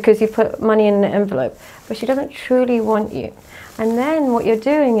because you put money in an envelope, but she doesn't truly want you. And then what you're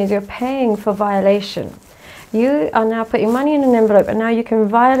doing is you're paying for violation. You are now putting money in an envelope, and now you can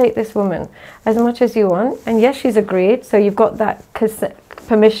violate this woman as much as you want. And yes, she's agreed, so you've got that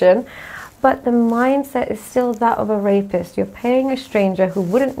permission. But the mindset is still that of a rapist. You're paying a stranger who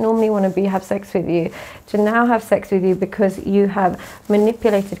wouldn't normally want to have sex with you to now have sex with you because you have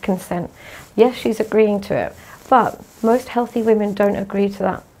manipulated consent. Yes, she's agreeing to it, but most healthy women don't agree to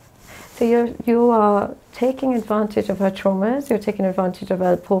that. So you are taking advantage of her traumas, you're taking advantage of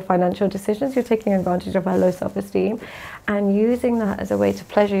her poor financial decisions, you're taking advantage of her low self-esteem and using that as a way to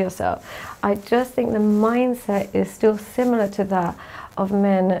pleasure yourself. I just think the mindset is still similar to that of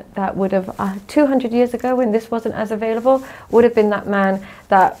men that would have, 200 years ago when this wasn't as available, would have been that man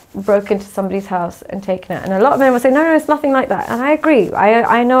that broke into somebody's house and taken it. And a lot of men would say, no, it's nothing like that. And I agree.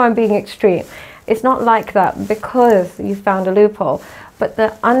 I know I'm being extreme. It's not like that because you found a loophole. But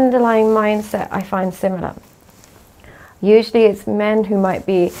the underlying mindset I find similar. Usually it's men who might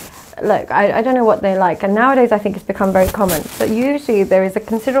be, look, I don't know what they like. And nowadays I think it's become very common. But usually there is a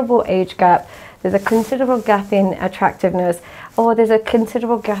considerable age gap. There's a considerable gap in attractiveness, or there's a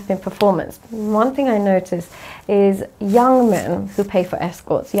considerable gap in performance. One thing I notice is young men who pay for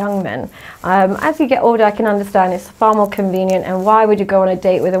escorts, young men. As you get older, I can understand it's far more convenient, and why would you go on a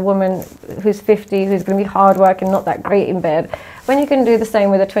date with a woman who's 50, who's going to be hard work and not that great in bed, when you can do the same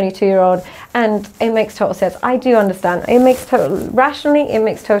with a 22-year-old, and it makes total sense. I do understand. It makes rationally, it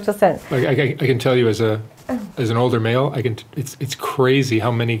makes total sense. I can tell you as an older male, it's crazy how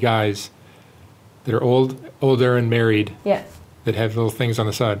many guys that are older and married, that have little things on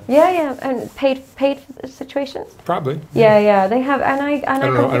the side. Yeah, and paid situations. Probably. Yeah, they have, I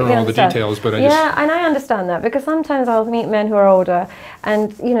don't know all the details, but and I understand that because sometimes I'll meet men who are older,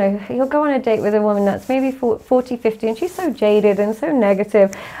 And, you know, he'll go on a date with a woman that's maybe 40, 50, and she's so jaded and so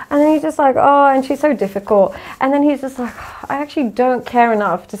negative. And then he's just like, oh, and she's so difficult. And then he's just like, I actually don't care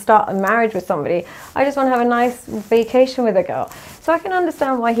enough to start a marriage with somebody. I just want to have a nice vacation with a girl. So I can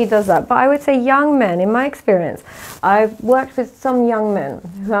understand why he does that. But I would say young men, in my experience, I've worked with some young men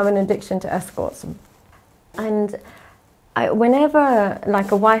who have an addiction to escorts. And whenever,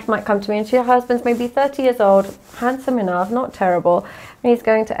 like, a wife might come to me and her husband's maybe 30 years old, handsome enough, not terrible, and he's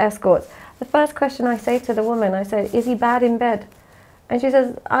going to escorts, the first question I say to the woman, I say, is he bad in bed? And she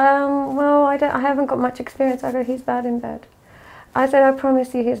says, well, I haven't got much experience. I go, he's bad in bed. I said, I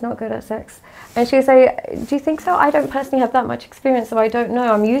promise you he's not good at sex. And she'd say, do you think so? I don't personally have that much experience, so I don't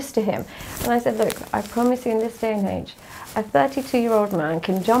know. I'm used to him. And I said, look, I promise you in this day and age, a 32-year-old man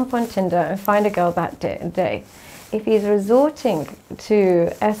can jump on Tinder and find a girl that day. If he's resorting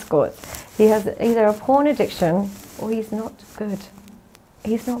to escorts, he has either a porn addiction or he's not good.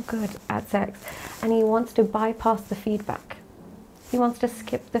 He's not good at sex. And he wants to bypass the feedback. He wants to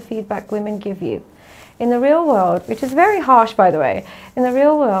skip the feedback women give you. In the real world, which is very harsh, by the way, in the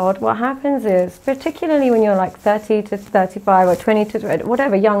real world, what happens is, particularly when you're like 30 to 35 or 20 to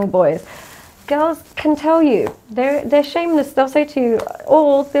whatever, young boys, girls can tell you, they're shameless. They'll say to you,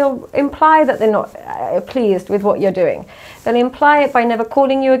 or they'll imply that they're not pleased with what you're doing. They'll imply it by never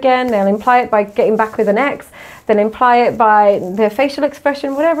calling you again. They'll imply it by getting back with an ex. They'll imply it by their facial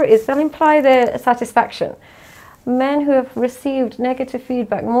expression, whatever it is. They'll imply their satisfaction. Men who have received negative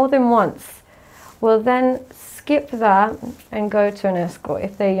feedback more than once will then skip that and go to an escort.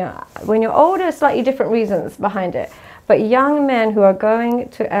 If they, when you're older, slightly different reasons behind it. But young men who are going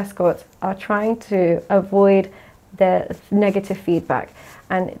to escorts are trying to avoid their negative feedback.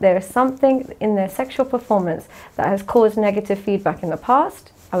 And there is something in their sexual performance that has caused negative feedback in the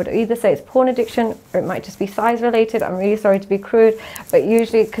past. I would either say it's porn addiction, or it might just be size related. I'm really sorry to be crude, but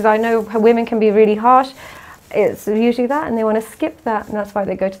usually, because I know women can be really harsh, it's usually that, and they want to skip that, and that's why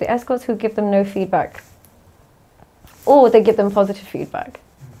they go to the escorts who give them no feedback. Or they give them positive feedback.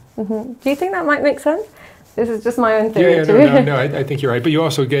 Do you think that might make sense? This is just my own theory. No, I think you're right. But you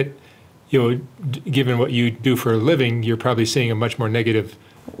also get, you know, given what you do for a living, you're probably seeing a much more negative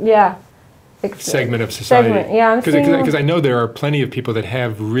segment of society. Because I know there are plenty of people that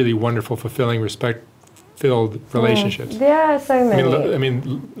have really wonderful, fulfilling, respect-filled relationships. Yeah, so many. I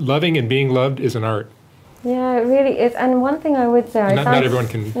mean, loving and being loved is an art. Yeah, it really is. And one thing I would say, not everyone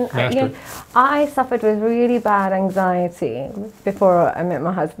can master it. I suffered with really bad anxiety before I met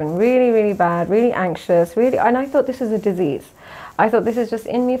my husband. Really, really bad, really anxious, and I thought this was a disease. I thought this is just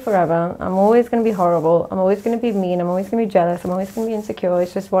in me forever. I'm always going to be horrible. I'm always going to be mean. I'm always going to be jealous. I'm always going to be insecure.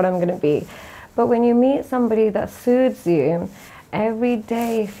 It's just what I'm going to be. But when you meet somebody that soothes you, every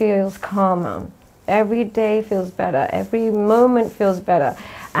day feels calmer. Every day feels better. Every moment feels better.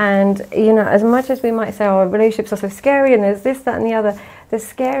 And, you know, as much as we might say, oh, relationships are so scary and there's this, that, and the other, they're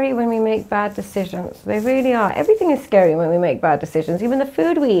scary when we make bad decisions. They really are. Everything is scary when we make bad decisions. Even the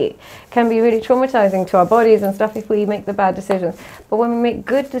food we eat can be really traumatizing to our bodies and stuff if we make the bad decisions. But when we make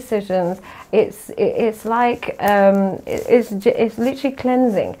good decisions, it's literally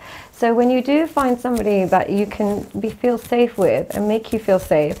cleansing. So when you do find somebody that you can feel safe with and make you feel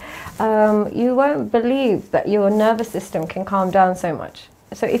safe, you won't believe that your nervous system can calm down so much.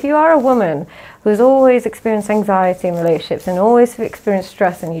 So if you are a woman who's always experienced anxiety in relationships and always experienced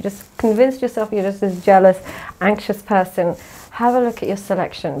stress, and you just convinced yourself you're just this jealous, anxious person, have a look at your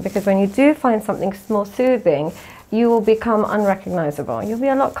selection, because when you do find something more soothing, you will become unrecognizable. You'll be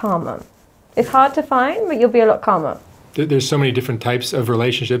a lot calmer. It's hard to find, but you'll be a lot calmer. There's so many different types of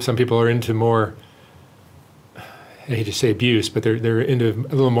relationships. Some people are into more, I hate to say abuse, but they're into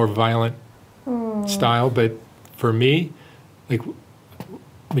a little more violent style. But for me, like,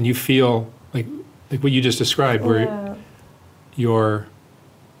 when you feel like what you just described, where your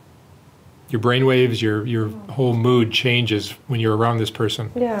brain waves, your whole mood changes when you're around this person.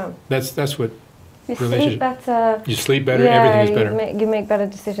 Yeah, that's what. You sleep better. You sleep better. Everything is better. You make better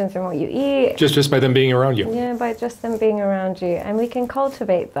decisions in what you eat. Just by them being around you. Yeah, by just them being around you, and we can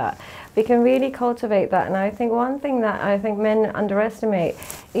cultivate that. We can really cultivate that. And I think one thing that I think men underestimate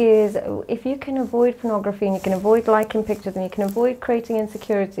is if you can avoid pornography and you can avoid liking pictures and you can avoid creating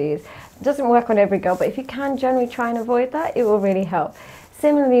insecurities. It doesn't work on every girl, but if you can generally try and avoid that, it will really help.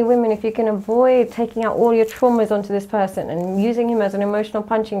 Similarly, women, if you can avoid taking out all your traumas onto this person and using him as an emotional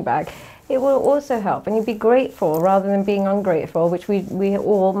punching bag, it will also help. And you'd be grateful rather than being ungrateful, which we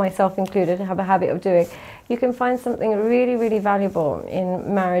all, myself included, have a habit of doing. You can find something really, really valuable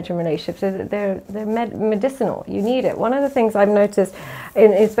in marriage and relationships. They're medicinal. You need it. One of the things I've noticed,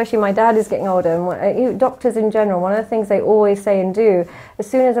 especially my dad is getting older, and doctors in general, one of the things they always say and do, as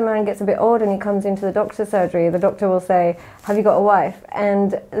soon as a man gets a bit older and he comes into the doctor's surgery, the doctor will say, have you got a wife?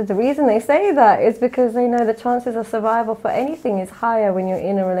 And the reason they say that is because they know the chances of survival for anything is higher when you're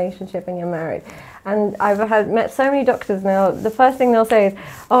in a relationship and you're married. And I've met so many doctors now, the first thing they'll say is,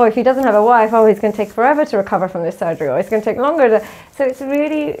 oh, if he doesn't have a wife, oh, he's going to take forever to recover from this surgery, or it's going to take longer to... So it's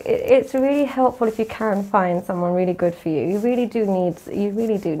really helpful if you can find someone really good for you. You really do need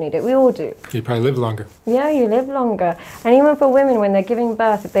it. We all do. You probably live longer. Yeah, you live longer. And even for women, when they're giving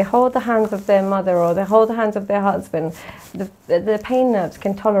birth, if they hold the hands of their mother or they hold the hands of their husband, the pain nerves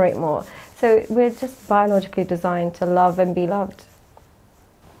can tolerate more. So we're just biologically designed to love and be loved.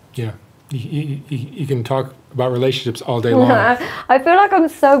 Yeah. You can talk about relationships all day long. I feel like I'm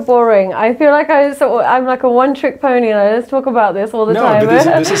so boring. I feel like I'm like a one-trick pony, and I just talk about this all the time. No, but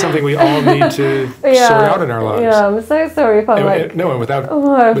this is something we all need to sort out in our lives. Yeah, I'm so sorry if I'm and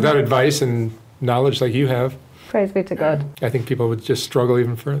without advice and knowledge like you have, praise be to God, I think people would just struggle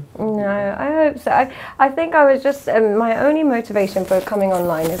even further. No, I hope so. I think I was just, my only motivation for coming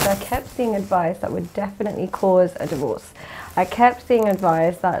online is I kept seeing advice that would definitely cause a divorce. I kept seeing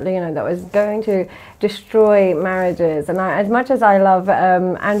advice that, that was going to destroy marriages. And as much as I love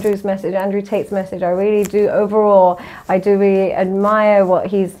Andrew Tate's message, I really do, overall, I do really admire what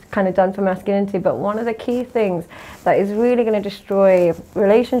he's kind of done for masculinity. But one of the key things that is really going to destroy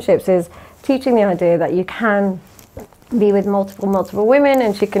relationships is teaching the idea that you can be with multiple women,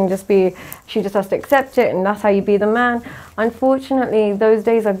 and she just has to accept it, and that's how you be the man. Unfortunately, those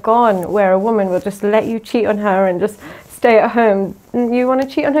days are gone where a woman will just let you cheat on her and just stay at home. You want to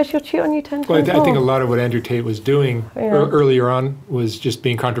cheat on her, she'll cheat on you 10 times more. I think a lot of what Andrew Tate was doing earlier on was just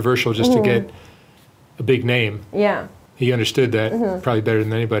being controversial just to get a big name. Yeah. He understood that probably better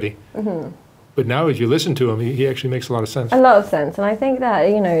than anybody. But now if you listen to him, he actually makes a lot of sense. A lot of sense. And I think that,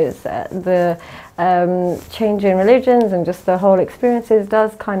 it's the change in religions and just the whole experiences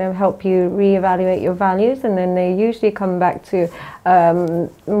does kind of help you reevaluate your values, and then they usually come back to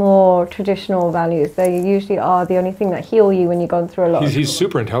more traditional values. They usually are the only thing that heal you when you've gone through a lot. He's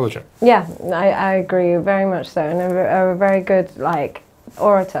super intelligent. Yeah, I agree very much so. And a very good,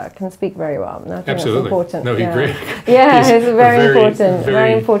 orator, can speak very well. And I think absolutely. That's important. No, he's great. Yeah, it's very important.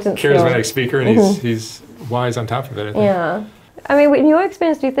 Very important charismatic speaker, and he's wise on top of it, I think. Yeah. I mean, in your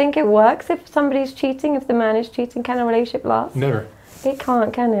experience, do you think it works if somebody's cheating, if the man is cheating? Can a relationship last? Never. It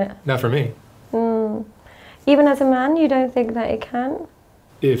can't, can it? Not for me. Even as a man, you don't think that it can?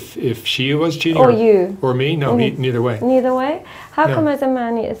 If she was cheating, or you, or me, no, neither way. Neither way. How come as a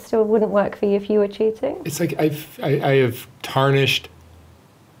man it still wouldn't work for you if you were cheating? It's like I have tarnished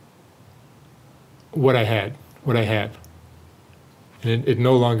what I have, and it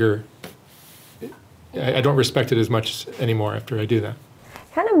no longer. I don't respect it as much anymore after I do that.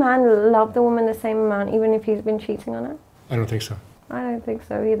 Can a man love the woman the same amount even if he's been cheating on her? I don't think so. I don't think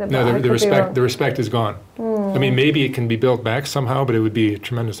so either. No, the respect is gone. I mean, maybe it can be built back somehow, but it would be a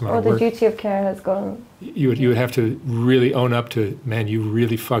tremendous amount of work. Or the duty of care has gone. You would have to really own up to, man, you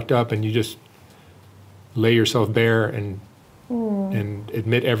really fucked up, and you just lay yourself bare and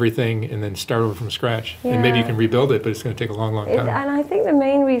admit everything, and then start over from scratch. Yeah. And maybe you can rebuild it, but it's going to take a long, long time. And I think the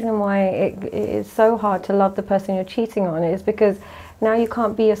main reason why it is so hard to love the person you're cheating on is because now you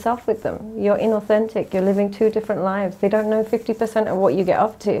can't be yourself with them. You're inauthentic. You're living two different lives. They don't know 50% of what you get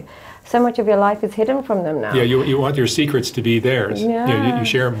up to. So much of your life is hidden from them now. Yeah, you want your secrets to be theirs. Yeah. You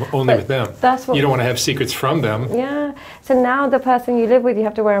share them only with them. You don't want to have secrets from them. Yeah. So now the person you live with, you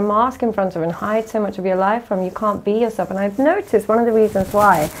have to wear a mask in front of and hide so much of your life from. You can't be yourself. And I've noticed one of the reasons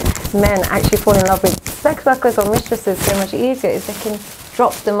why men actually fall in love with sex workers or mistresses so much easier is they can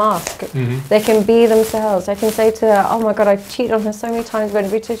drop the mask. They can be themselves. I can say to her, oh my God, I cheated on her so many times when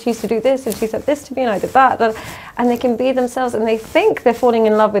she used to do this and she said this to me and I did that. And they can be themselves, and they think they're falling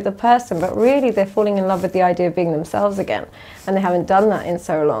in love with the person, but really they're falling in love with the idea of being themselves again. And they haven't done that in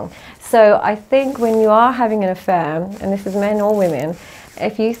so long. So I think when you are having an affair, and this is men or women,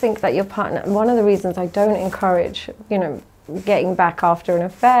 if you think that your partner, one of the reasons I don't encourage, getting back after an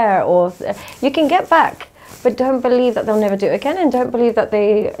affair, or you can get back, but don't believe that they'll never do it again, and don't believe that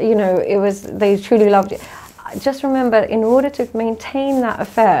they truly loved you. Just remember, in order to maintain that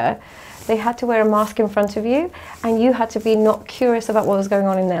affair, they had to wear a mask in front of you, and you had to be not curious about what was going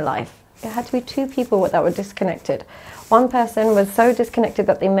on in their life. It had to be two people that were disconnected. One person was so disconnected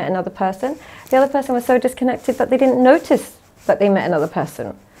that they met another person. The other person was so disconnected that they didn't notice that they met another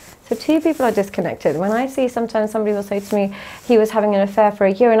person. So So two people are disconnected. When I see sometimes somebody will say to me, he was having an affair for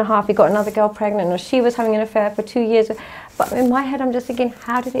a year and a half, he got another girl pregnant, or she was having an affair for 2 years. But in my head, I'm just thinking,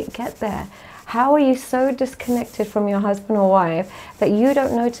 how did it get there? How are you so disconnected from your husband or wife that you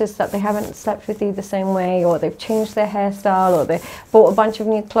don't notice that they haven't slept with you the same way, or they've changed their hairstyle, or they bought a bunch of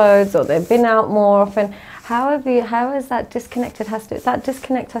new clothes, or they've been out more often? How is that disconnected? That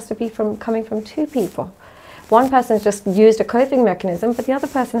disconnect has to be coming from two people. One person's just used a coping mechanism, but the other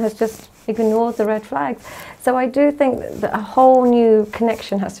person has just ignored the red flags. So I do think that a whole new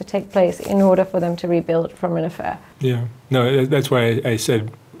connection has to take place in order for them to rebuild from an affair. Yeah, no, that's why I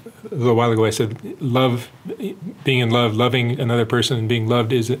said a little while ago, I said love, being in love, loving another person and being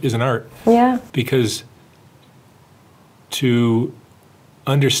loved is an art. Yeah. Because to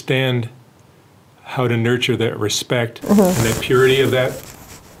understand how to nurture that respect and that purity of that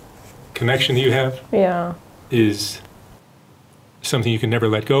connection that you have is something you can never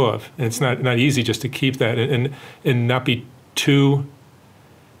let go of. And it's not easy just to keep that and not be too,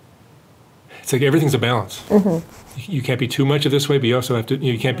 it's like everything's a balance. You can't be too much of this way, but you also have to,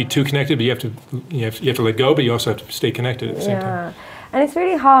 you can't be too connected, but you have to let go, but you also have to stay connected at the same time. And it's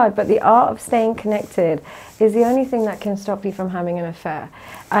really hard, but the art of staying connected is the only thing that can stop you from having an affair.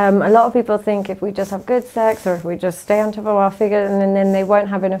 A lot of people think if we just have good sex, or if we just stay on top of our figure, and then they won't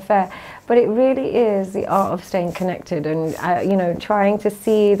have an affair. But it really is the art of staying connected and, you know, trying to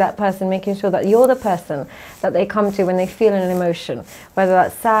see that person, making sure that you're the person that they come to when they feel an emotion. Whether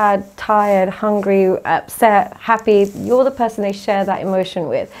that's sad, tired, hungry, upset, happy, you're the person they share that emotion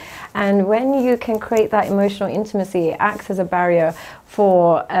with. And when you can create that emotional intimacy, it acts as a barrier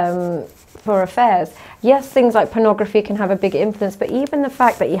for affairs. Yes, things like pornography can have a big influence, but even the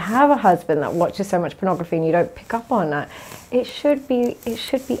fact that you have a husband that watches so much pornography and you don't pick up on that, it should be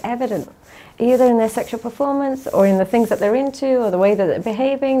evident, either in their sexual performance or in the things that they're into or the way that they're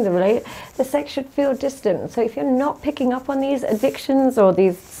behaving. The sex should feel distant. So if you're not picking up on these addictions or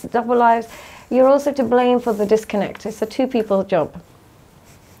these double lives, you're also to blame for the disconnect. It's a two-people job.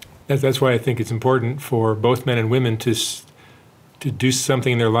 That's why I think it's important for both men and women to do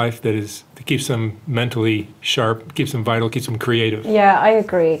something in their life that keeps them mentally sharp, keeps them vital, keeps them creative. Yeah, I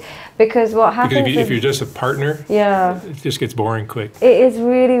agree. Because what happens if you're just a partner, it just gets boring quick. It is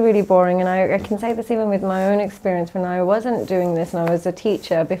really, really boring. And I can say this even with my own experience when I wasn't doing this and I was a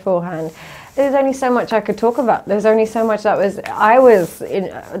teacher beforehand. There's only so much I could talk about. There's only so much that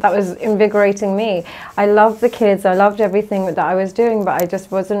was invigorating me. I loved the kids. I loved everything that I was doing, but I just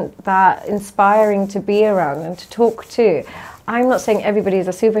wasn't that inspiring to be around and to talk to. I'm not saying everybody's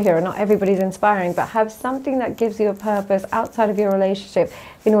a superhero, not everybody's inspiring, but have something that gives you a purpose outside of your relationship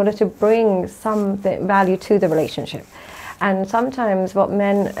in order to bring some value to the relationship. And sometimes what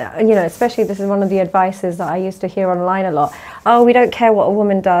men, you know, especially this is one of the advices that I used to hear online a lot. Oh, we don't care what a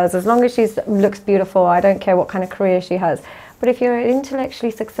woman does. As long as she looks beautiful, I don't care what kind of career she has. But if you're an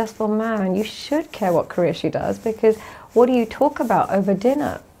intellectually successful man, you should care what career she does, because what do you talk about over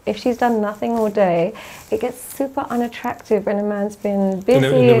dinner? If she's done nothing all day, it gets super unattractive when a man's been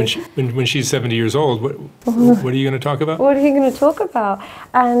busy. And when she's 70 years old, what are you going to talk about? What are you going to talk about?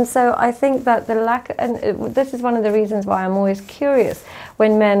 And so I think that the lack, and this is one of the reasons why I'm always curious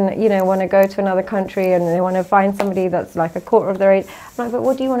when men, you know, want to go to another country and they want to find somebody that's like a quarter of their age. I'm like, but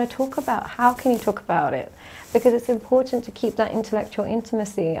what do you want to talk about? How can you talk about it? Because it's important to keep that intellectual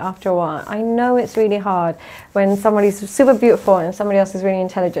intimacy after a while. I know it's really hard when somebody's super beautiful and somebody else is really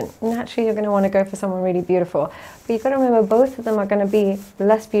intelligent. Naturally, you're going to want to go for someone really beautiful. But you've got to remember both of them are going to be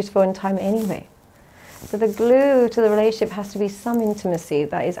less beautiful in time anyway. So the glue to the relationship has to be some intimacy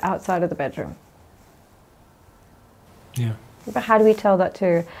that is outside of the bedroom. Yeah. But how do we tell that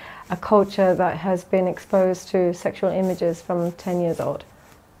to a culture that has been exposed to sexual images from 10 years old?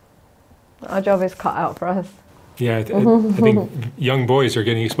 Our job is cut out for us. Yeah, I think young boys are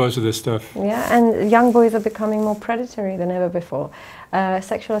getting exposed to this stuff. Yeah, and young boys are becoming more predatory than ever before.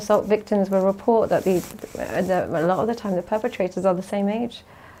 Sexual assault victims will report that a lot of the time the perpetrators are the same age,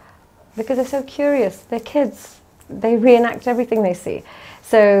 because they're so curious. They're kids. They reenact everything they see.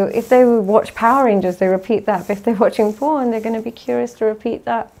 So if they watch Power Rangers, they repeat that. But if they're watching porn, they're going to be curious to repeat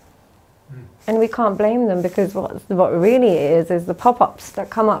that. And we can't blame them, because what really is the pop-ups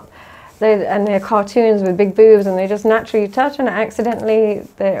that come up. And they're cartoons with big boobs, and they just naturally touch, and accidentally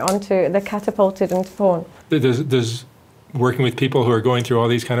they're catapulted into porn. Does working with people who are going through all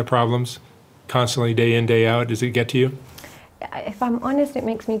these kind of problems constantly, day in, day out, does it get to you? If I'm honest, it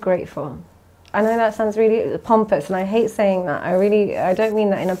makes me grateful. I know that sounds really pompous, and I hate saying that. I don't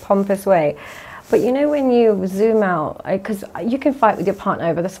mean that in a pompous way. But you know, when you zoom out, because you can fight with your partner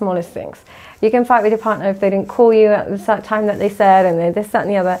over the smallest things. You can fight with your partner if they didn't call you at the time that they said, and this, that,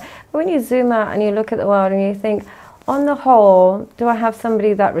 and the other. But when you zoom out and you look at the world and you think, on the whole, do I have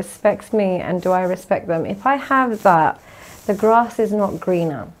somebody that respects me, and do I respect them? If I have that, the grass is not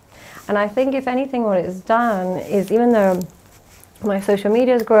greener. And I think, if anything, what it's done is, even though my social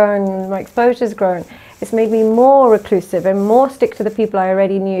media has grown, my exposure has grown, it's made me more reclusive and more stick to the people I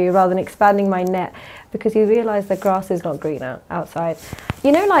already knew, rather than expanding my net, because you realize the grass is not greener outside.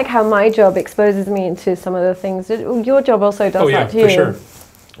 You know, like how my job exposes me into some of the things. Your job also does that too. Oh yeah, for sure.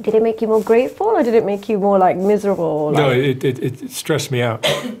 Did it make you more grateful, or did it make you more like miserable? No, it stressed me out.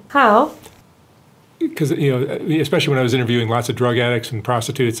 How? Because, you know, especially when I was interviewing lots of drug addicts and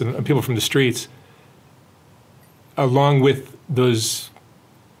prostitutes and people from the streets, along with those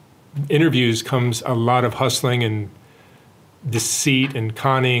interviews comes a lot of hustling and deceit and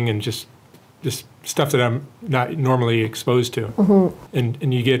conning and just stuff that I'm not normally exposed to. Mm-hmm.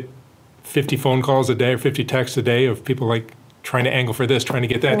 And you get 50 phone calls a day or 50 texts a day of people like trying to angle for this, trying to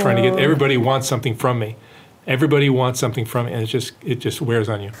get that, trying to get, everybody wants something from me. Everybody wants something from me, and it just wears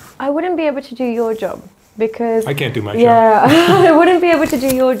on you. I wouldn't be able to do your job because I can't do my job. Yeah, I wouldn't be able to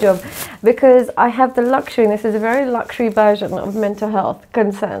do your job because I have the luxury, and this is a very luxury version of mental health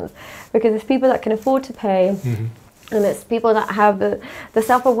concerns, because it's people that can afford to pay. Mm-hmm. And it's people that have the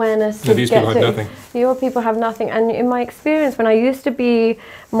self-awareness to these get people to. have nothing. Your people have nothing. And in my experience, when I used to be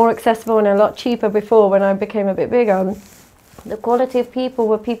more accessible and a lot cheaper before, when I became a bit bigger, the quality of people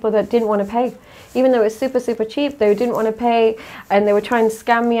were people that didn't want to pay. Even though it was super, super cheap, they didn't want to pay, and they were trying to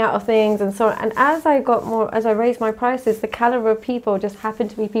scam me out of things and so on. And as I raised my prices, the caliber of people just happened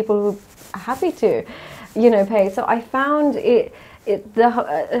to be people who are happy to, pay. So I found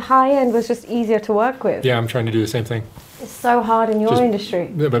the high end was just easier to work with. Yeah, I'm trying to do the same thing. It's so hard in your industry.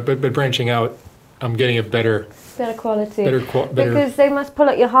 But branching out, I'm getting a better quality. Better. Because they must pull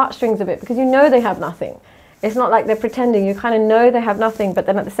at your heartstrings a bit, because they have nothing. It's not like they're pretending. You kind of know they have nothing, but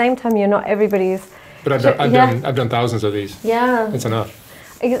then at the same time, you're not everybody's. But I've done thousands of these. Yeah, that's enough.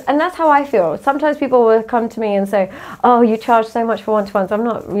 And that's how I feel. Sometimes people will come to me and say, "Oh, you charge so much for one-to-ones." I'm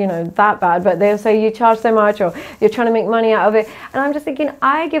not, that bad, but they'll say, "You charge so much," or "You're trying to make money out of it." And I'm just thinking,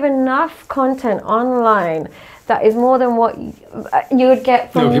 I give enough content online that is more than what you would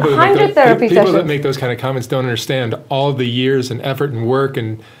get from 100 therapy sessions. People that make those kind of comments don't understand all the years and effort and work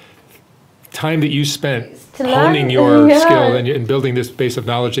and time that you spent honing your skill and building this base of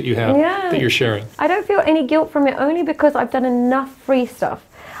knowledge that you have, that you're sharing. I don't feel any guilt from it, only because I've done enough free stuff.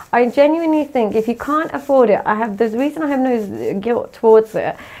 I genuinely think if you can't afford it, the reason I have no guilt towards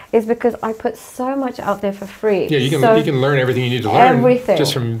it is because I put so much out there for free. Yeah, you can learn everything you need to learn. Everything.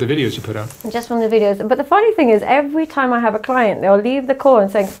 Just from the videos you put out. Just from the videos. But the funny thing is, every time I have a client, they'll leave the call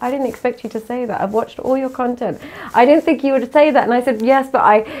and saying, "I didn't expect you to say that. I've watched all your content. I didn't think you would say that." And I said, "Yes, but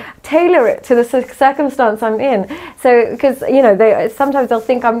I tailor it to the circumstance I'm in." So, because, sometimes they'll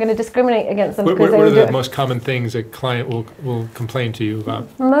think I'm going to discriminate against them. What are the most common things a client will complain to you about?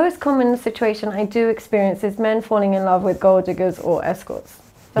 Most common situation I do experience is men falling in love with gold diggers or escorts.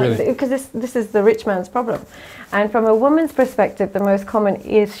 Really? Because this is the rich man's problem. And from a woman's perspective, the most common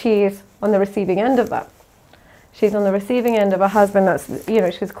is she is on the receiving end of that. She's on the receiving end of a husband that's,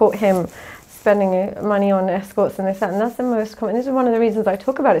 she's caught him spending money on escorts and this, that, and that's the most common. This is one of the reasons I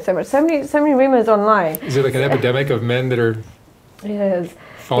talk about it so much. So many rumors online. Is there like an epidemic of men that are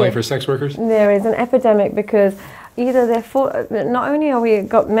falling for sex workers? There is an epidemic, because either not only are we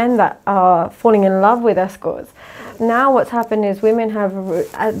got men that are falling in love with escorts, now what's happened is women have,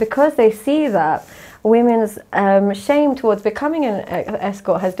 because they see that, women's shame towards becoming an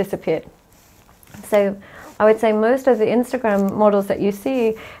escort has disappeared. So I would say most of the Instagram models that you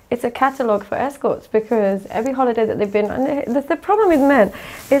see, it's a catalogue for escorts, because every holiday that they've been, and the problem with men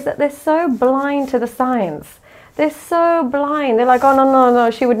is that they're so blind to the signs. They're so blind. They're like, "Oh,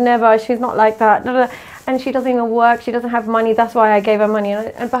 no, she would never, she's not like that. And she doesn't even work, she doesn't have money, that's why I gave her money."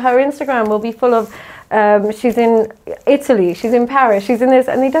 But her Instagram will be full of, she's in Italy, she's in Paris, she's in this,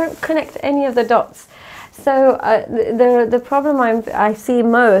 and they don't connect any of the dots. So the problem I see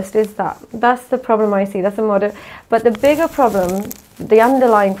most is that's the problem I see, that's the model. But the bigger problem, the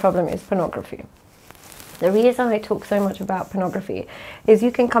underlying problem, is pornography. The reason I talk so much about pornography is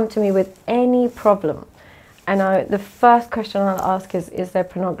you can come to me with any problem, and the first question I'll ask is there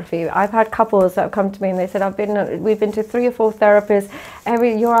pornography? I've had couples that have come to me and they said, we've been to 3 or 4 therapists,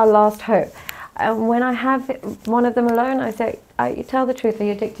 you're our last hope. And when I have one of them alone, I say, "You tell the truth, are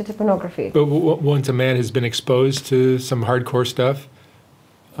you addicted to pornography?" But once a man has been exposed to some hardcore stuff,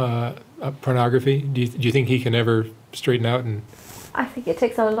 pornography, do you think he can ever straighten out and I think it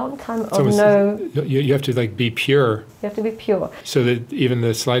takes a long time of You have to like be pure. You have to be pure. So that even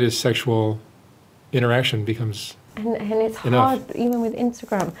the slightest sexual interaction becomes and it's enough. Hard even with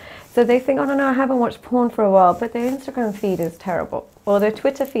Instagram. So they think, oh no, I haven't watched porn for a while, but their Instagram feed is terrible, or their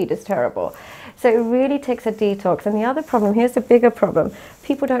Twitter feed is terrible. So it really takes a detox. And the other problem, here's the bigger problem,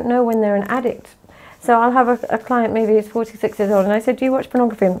 people don't know when they're an addict. So I'll have a client, maybe he's 46 years old, and I said, do you watch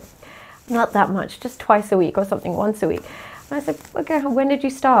pornography? Not that much, just twice a week or something, once a week. And I said, okay, when did you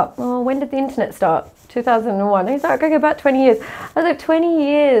start? Well, when did the internet start? 2001. And he's like, okay, about 20 years. I was like, 20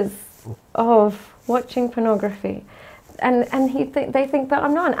 years of watching pornography. And they think that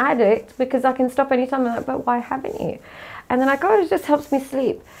I'm not an addict because I can stop anytime. I'm like, but why haven't you? And then I go, it just helps me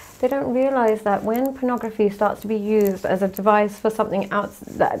sleep. They don't realize that when pornography starts to be used as a device for something else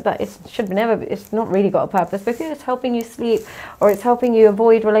that it should never be, it's not really got a purpose, but if it's helping you sleep or it's helping you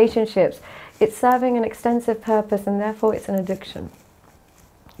avoid relationships, it's serving an extensive purpose, and therefore it's an addiction.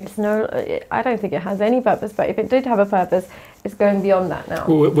 I don't think it has any purpose, but if it did have a purpose, it's going beyond that now.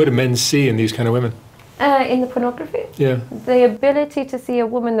 Well, what do men see in these kind of women? In the pornography? Yeah. The ability to see a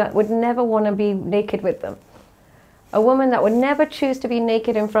woman that would never want to be naked with them. A woman that would never choose to be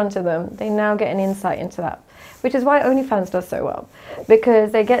naked in front of them, they now get an insight into that. Which is why OnlyFans does so well.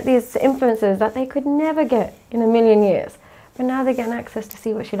 Because they get these influencers that they could never get in a million years. But now they get access to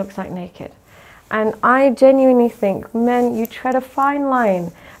see what she looks like naked. And I genuinely think, men, you tread a fine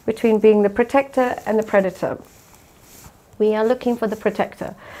line between being the protector and the predator. We are looking for the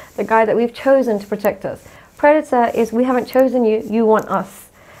protector, the guy that we've chosen to protect us. Predator is, we haven't chosen you, you want us.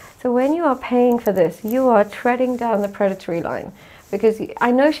 So when you are paying for this, you are treading down the predatory line. Because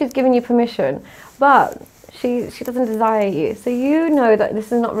I know she's given you permission, but she doesn't desire you. So you know that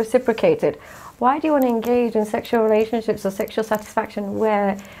this is not reciprocated. Why do you want to engage in sexual relationships or sexual satisfaction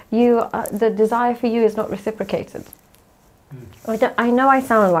where the desire for you is not reciprocated? I know I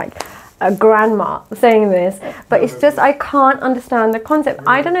sound like a grandma saying this, but it's just I can't understand the concept.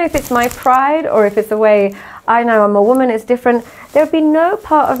 I don't know if it's my pride or if it's the way I know I'm a woman, it's different. There would be no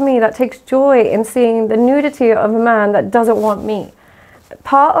part of me that takes joy in seeing the nudity of a man that doesn't want me.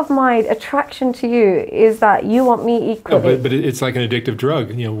 Part of my attraction to you is that you want me equally. But it's like an addictive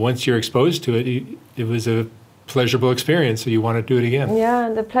drug. You know, once you're exposed to it, it was a pleasurable experience, so you want to do it again. Yeah,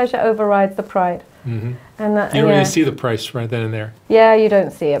 and the pleasure overrides the pride. Mm-hmm. And you don't really see the price right then and there. Yeah, you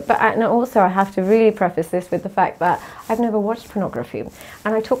don't see it. But and also I have to really preface this with the fact that I've never watched pornography.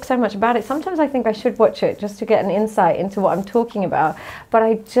 And I talk so much about it. Sometimes I think I should watch it just to get an insight into what I'm talking about. But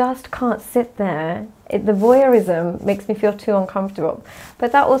I just can't sit there. The voyeurism makes me feel too uncomfortable.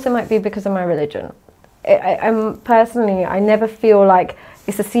 But that also might be because of my religion. I never feel like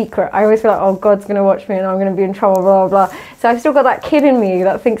it's a secret. I always feel like, oh, God's going to watch me and I'm going to be in trouble, blah, blah, blah. So I've still got that kid in me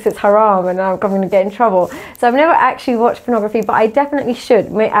that thinks it's haram and I'm going to get in trouble. So I've never actually watched pornography, but I definitely should.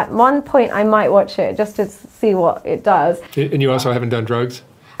 At one point, I might watch it just to see what it does. And you also haven't done drugs?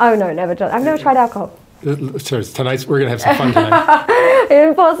 Oh, no, never done. I've never tried alcohol. Sorry, tonight we're going to have some fun tonight.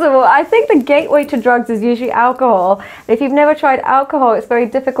 Impossible. I think the gateway to drugs is usually alcohol. If you've never tried alcohol, it's very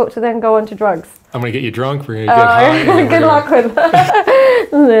difficult to then go on to drugs. I'm going to get you drunk. We're going to get high. Good luck with that.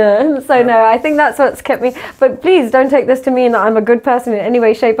 Yeah. So no, I think that's what's kept me. But please don't take this to mean that I'm a good person in any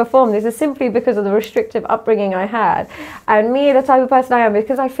way, shape or form. This is simply because of the restrictive upbringing I had. And me, the type of person I am,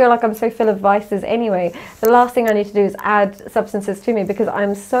 because I feel like I'm so full of vices anyway, the last thing I need to do is add substances to me because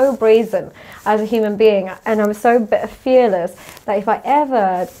I'm so brazen as a human being and I'm so fearless that if I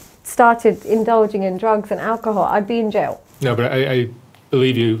ever started indulging in drugs and alcohol, I'd be in jail. No, but I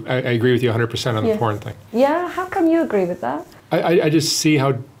believe you. I agree with you 100% on the porn thing. Yeah? How come you agree with that? I just see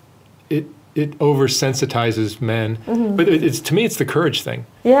how it oversensitizes men. Mm-hmm. But to me, it's the courage thing.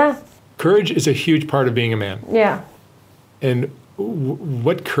 Yeah. Courage is a huge part of being a man. Yeah. And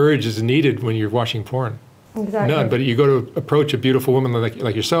what courage is needed when you're watching porn? Exactly. None. But you go to approach a beautiful woman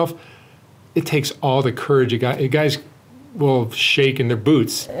like yourself, it takes all the courage. Guys will shake in their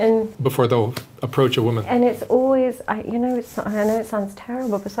boots before they'll approach a woman. And it's always, I know it sounds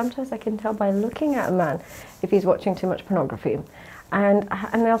terrible, but sometimes I can tell by looking at a man if he's watching too much pornography. And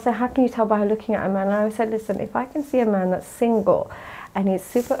they'll say, how can you tell by looking at a man? And I said, listen, if I can see a man that's single and he's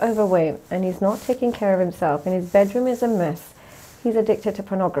super overweight and he's not taking care of himself and his bedroom is a mess, he's addicted to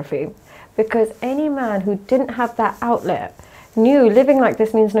pornography. Because any man who didn't have that outlet knew living like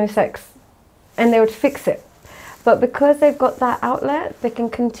this means no sex. And they would fix it. But because they've got that outlet, they can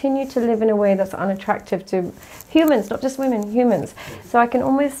continue to live in a way that's unattractive to humans, not just women, humans. So I can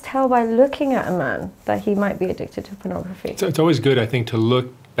almost tell by looking at a man that he might be addicted to pornography. So it's always good, I think, to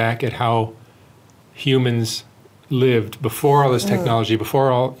look back at how humans lived before all this technology,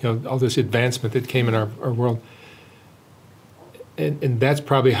 before all this advancement that came in our world. And that's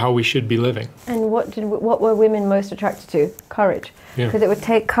probably how we should be living. And what were women most attracted to? Courage. Yeah. Because it would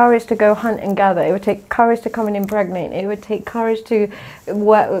take courage to go hunt and gather. It would take courage to come and impregnate. It would take courage to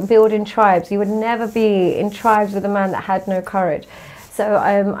build in tribes. You would never be in tribes with a man that had no courage. So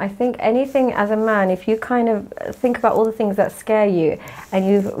I think anything as a man, if you kind of think about all the things that scare you and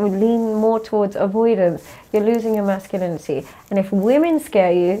you lean more towards avoidance, you're losing your masculinity. And if women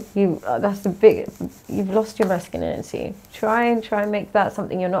scare you, you've lost your masculinity. Try and make that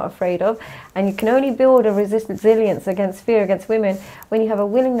something you're not afraid of. And you can only build a resilience against fear, against women, when you have a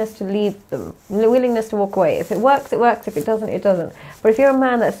willingness to leave them, a willingness to walk away. If it works, it works. If it doesn't, it doesn't. But if you're a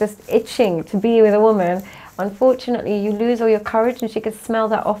man that's just itching to be with a woman, unfortunately, you lose all your courage, and she can smell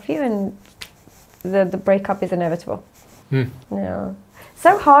that off you, and the breakup is inevitable. Yeah.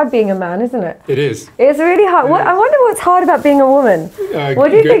 So hard being a man, isn't it? It is. It's really hard. I wonder what's hard about being a woman.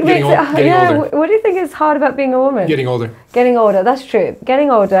 What do you think makes it? Older. What do you think is hard about being a woman? Getting older. Getting older. That's true. Getting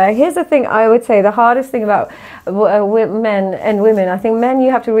older. Here's the thing. I would say the hardest thing about men and women. I think men,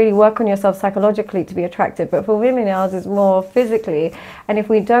 you have to really work on yourself psychologically to be attractive. But for women, ours is more physically. And if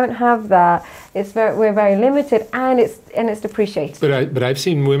we don't have that, we're very limited, and it's depreciated. But I've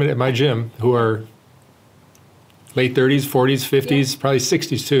seen women at my gym who are late 30s, 40s, 50s, probably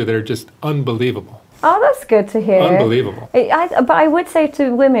 60s too, that are just unbelievable. Oh, that's good to hear. Unbelievable. But I would say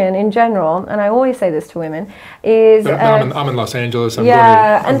to women in general, and I always say this to women, is... But I'm in Los Angeles. I'm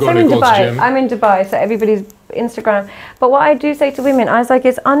and going to Gold's Dubai. Gym. I'm in Dubai, so everybody's Instagram. But what I do say to women, I was like,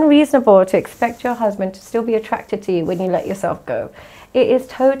 it's unreasonable to expect your husband to still be attracted to you when you let yourself go. It is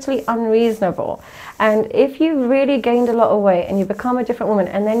totally unreasonable. And if you really gained a lot of weight and you become a different woman,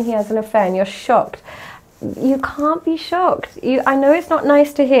 and then he has an affair and you're shocked, you can't be shocked. I know it's not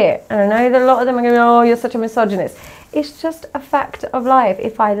nice to hear, and I know that a lot of them are going, oh, you're such a misogynist. It's just a fact of life.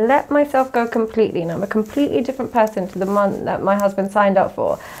 If I let myself go completely, and I'm a completely different person to the man that my husband signed up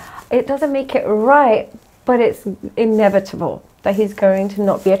for, it doesn't make it right, but it's inevitable that he's going to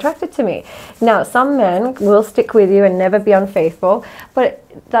not be attracted to me. Now, some men will stick with you and never be unfaithful, but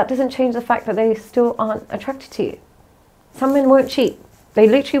that doesn't change the fact that they still aren't attracted to you. Some men won't cheat. They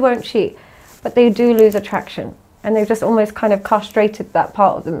literally won't cheat. But they do lose attraction, and they've just almost kind of castrated that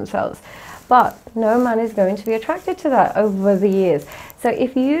part of themselves. But no man is going to be attracted to that over the years. So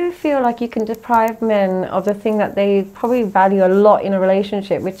if you feel like you can deprive men of the thing that they probably value a lot in a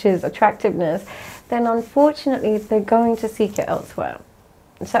relationship, which is attractiveness, then unfortunately they're going to seek it elsewhere.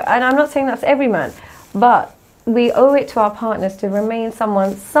 So, and I'm not saying that's every man, but we owe it to our partners to remain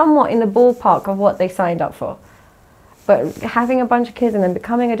someone somewhat in the ballpark of what they signed up for. But having a bunch of kids and then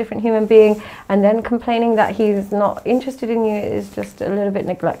becoming a different human being and then complaining that he's not interested in you is just a little bit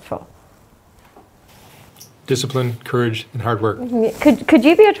neglectful. Discipline, courage, and hard work. Could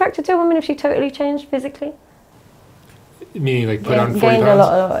you be attracted to a woman if she totally changed physically? Meaning like put on 40 gained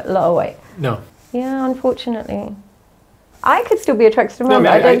pounds? a lot of weight. No. Yeah, unfortunately. I could still be attracted to a woman,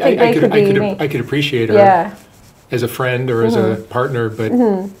 but I don't think they could be me. I could appreciate her as a friend or as a partner, but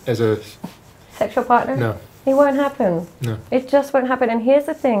as a... Sexual partner? No. It won't happen. No. It just won't happen. And here's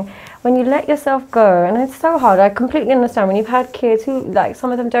the thing, when you let yourself go, and it's so hard, I completely understand when you've had kids who, like,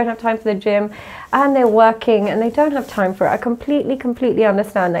 some of them don't have time for the gym and they're working and they don't have time for it. I completely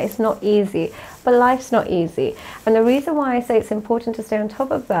understand that it's not easy, but life's not easy. And the reason why I say it's important to stay on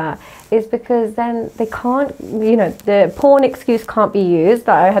top of that is because then they can't, the porn excuse can't be used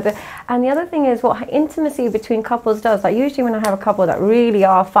that I had to. And the other thing is what intimacy between couples does. Like usually when I have a couple that really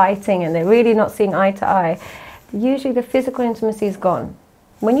are fighting and they're really not seeing eye to eye, usually the physical intimacy is gone.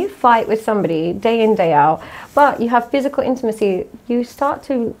 When you fight with somebody day in, day out, but you have physical intimacy, you start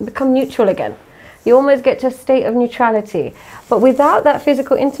to become neutral again. You almost get to a state of neutrality. But without that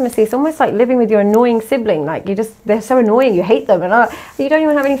physical intimacy, it's almost like living with your annoying sibling. Like they're so annoying, you hate them, and you don't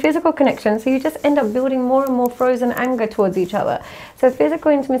even have any physical connection. So you just end up building more and more frozen anger towards each other. So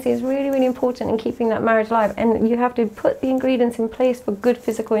physical intimacy is really important in keeping that marriage alive. And you have to put the ingredients in place for good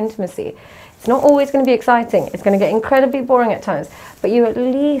physical intimacy. It's not always going to be exciting. It's going to get incredibly boring at times. But you at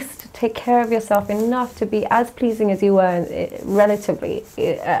least take care of yourself enough to be as pleasing as you were relatively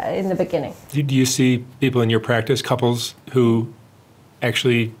in the beginning. Do you see people in your practice, couples, who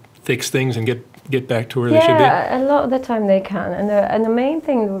actually fix things and get back to where they should be? Yeah, a lot of the time they can. And the main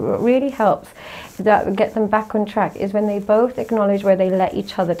thing that really helps that get them back on track is when they both acknowledge where they let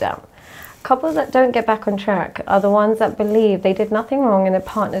each other down. Couples that don't get back on track are the ones that believe they did nothing wrong and their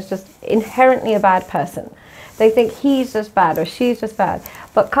partner's just inherently a bad person. They think he's just bad or she's just bad.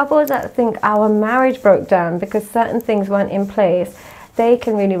 But couples that think our marriage broke down because certain things weren't in place, they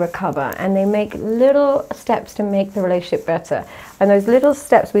can really recover, and they make little steps to make the relationship better. And those little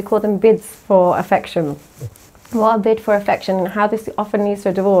steps, we call them bids for affection. what a bid for affection and how this often leads to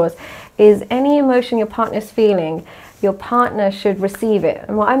a divorce is any emotion your partner's feeling, your partner should receive it.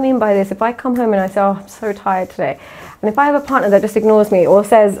 And what I mean by this, if I come home and I say, oh, I'm so tired today, and if I have a partner that just ignores me or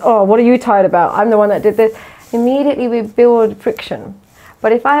says, oh, what are you tired about? I'm the one that did this, immediately we build friction.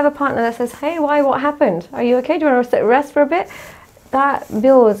 But if I have a partner that says, hey, why, what happened? Are you okay? Do you want to rest for a bit? That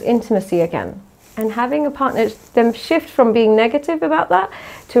builds intimacy again. And having a partner, them shift from being negative about that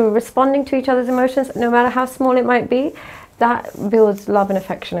to responding to each other's emotions, no matter how small it might be, that builds love and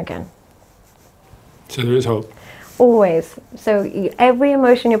affection again. So there is hope. Always. So every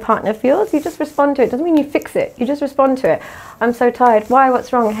emotion your partner feels, you just respond to it. Doesn't mean you fix it. You just respond to it. I'm so tired. Why?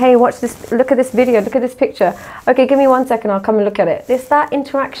 What's wrong? Hey, watch this. Look at this video. Look at this picture. Okay, give me 1 second. I'll come and look at it. It's that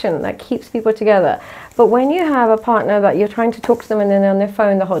interaction that keeps people together. But when you have a partner that you're trying to talk to them and then they're on their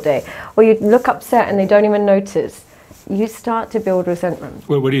phone the whole day, or you look upset and they don't even notice, you start to build resentment.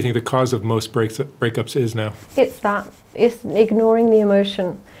 Well, what do you think the cause of most breakups is now? It's that. It's ignoring the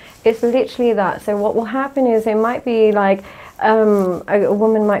emotion. It's literally that. So what will happen is it might be like a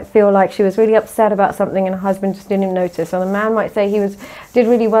woman might feel like she was really upset about something and her husband just didn't notice. Or the man might say he did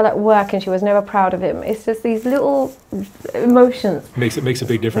really well at work and she was never proud of him. It's just these little emotions. Makes a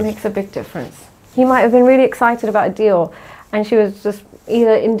big difference. It makes a big difference. He might have been really excited about a deal and she was just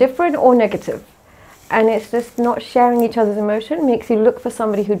either indifferent or negative. And it's just not sharing each other's emotion makes you look for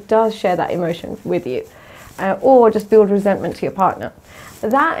somebody who does share that emotion with you. Or just build resentment to your partner.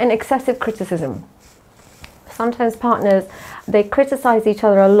 That and excessive criticism. Sometimes partners, they criticize each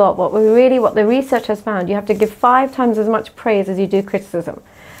other a lot. What the research has found, you have to give 5 times as much praise as you do criticism.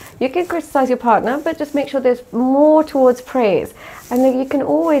 You can criticize your partner, but just make sure there's more towards praise. And then you can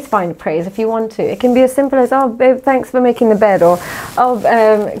always find praise if you want to. It can be as simple as, oh, babe, thanks for making the bed. Or,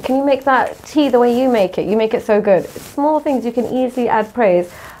 oh, can you make that tea the way you make it? You make it so good. Small things you can easily add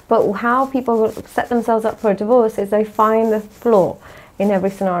praise. But how people set themselves up for a divorce is they find the flaw in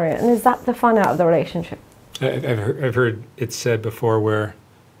every scenario. And is that the fun out of the relationship? I've heard it said before where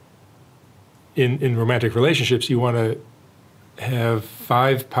in romantic relationships you want to have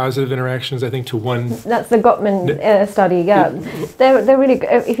 5 positive interactions, I think, to 1. That's the Gottman study, yeah. They're really good.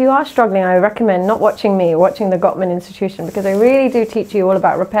 If you are struggling, I recommend not watching me, watching the Gottman Institution, because they really do teach you all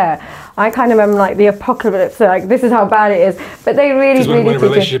about repair. I kind of am like the apocalypse, like this is how bad it is. But they really, when a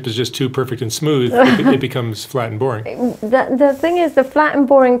relationship is just too perfect and smooth, it becomes flat and boring. The thing is, the flat and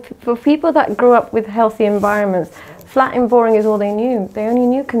boring, for people that grew up with healthy environments, flat and boring is all they knew. They only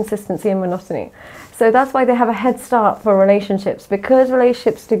knew consistency and monotony. So that's why they have a head start for relationships, because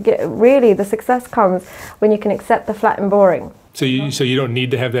relationships really the success comes when you can accept the flat and boring. So you don't need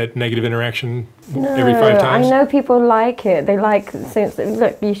to have that negative interaction every 5 times? I know people like it. They like,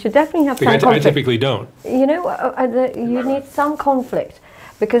 look, you should definitely have some conflict. I typically don't. You know, you need some conflict,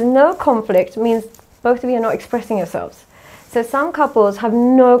 because no conflict means both of you are not expressing yourselves. So some couples have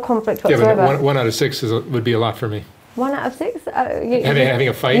no conflict whatsoever. Yeah, but 1 out of 6 would be a lot for me. 1 out of 6? Having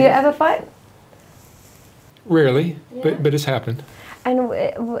a fight? You ever fight? Rarely, yeah. but it's happened.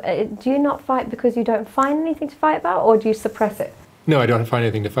 And do you not fight because you don't find anything to fight about, or do you suppress it? No, I don't find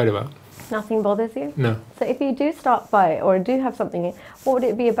anything to fight about. Nothing bothers you? No. So if you do start fight, or do have something, what would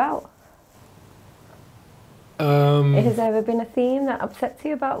it be about? Has there ever been a theme that upsets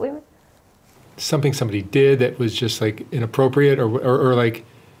you about women? Something somebody did that was just like inappropriate, or like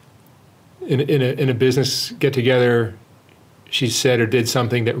in a business get together, she said or did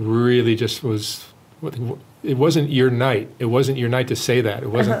something that really just was. It wasn't your night. It wasn't your night to say that. It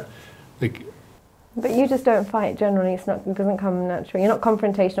wasn't like. But you just don't fight generally. It doesn't come naturally. You're not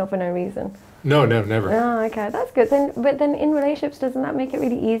confrontational for no reason. No, never. Oh, okay, that's good. But then in relationships, doesn't that make it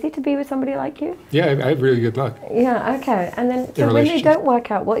really easy to be with somebody like you? Yeah, I have really good luck. Yeah, okay. And then so when they don't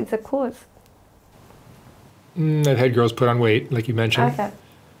work out, what is the cause? I've had girls put on weight, like you mentioned. Okay.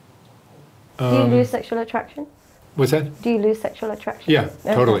 Do you lose sexual attraction? What's that? Do you lose sexual attraction? Yeah,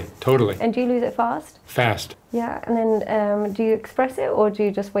 okay. Totally. And do you lose it fast? Fast. Yeah, and then do you express it, or do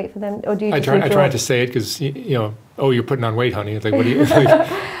you just wait for them, or do you? I try to say it because oh, you're putting on weight, honey. It's like, what do you? Like,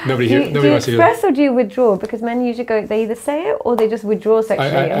 nobody wants to hear. Do you express or do you withdraw? Because men usually they either say it or they just withdraw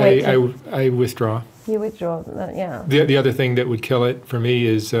sexually. I withdraw. You withdraw, yeah. The other thing that would kill it for me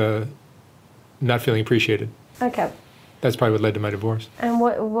is not feeling appreciated. Okay. That's probably what led to my divorce. And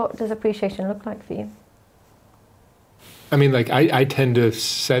what does appreciation look like for you? I mean, like I tend to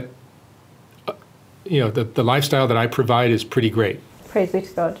set, the lifestyle that I provide is pretty great. Praise be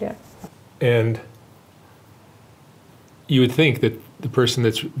to God, yeah. And you would think that the person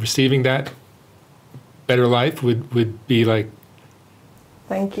that's receiving that better life would be like,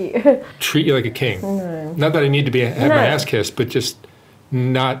 thank you. Treat you like a king. No. Not that I need to have my ass kissed, but just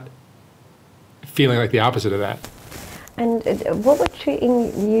not feeling like the opposite of that. And what would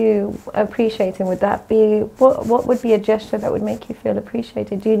treating you appreciating, would that be, what would be a gesture that would make you feel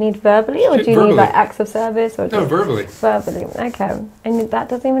appreciated? Do you need verbally, or do you need like acts of service? Or no, verbally. Verbally, okay. And that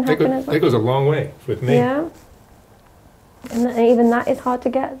doesn't even happen as well? That goes a long way with me. Yeah. And even that is hard to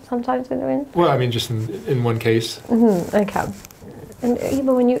get sometimes with women? Well, I mean, just in one case. Mm-hmm. Okay. And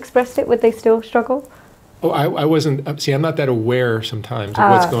even when you expressed it, would they still struggle? Oh, I wasn't, see, I'm not that aware sometimes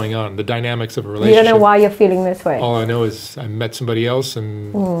of what's going on, the dynamics of a relationship. You don't know why you're feeling this way? All I know is I met somebody else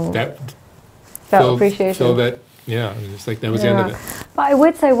and that felt appreciation. Felt that, yeah, it's like that was the end of it. But I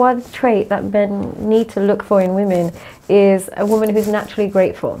would say one trait that men need to look for in women is a woman who's naturally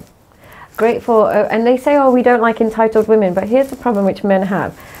grateful. Grateful, and they say, oh, we don't like entitled women, but here's the problem which men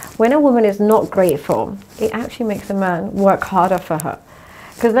have. When a woman is not grateful, it actually makes a man work harder for her.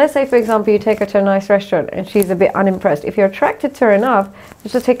 Because let's say, for example, you take her to a nice restaurant and she's a bit unimpressed. If you're attracted to her enough,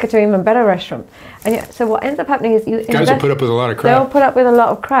 just take her to an even better restaurant. And so what ends up happening is guys will put up with a lot of crap. They'll put up with a lot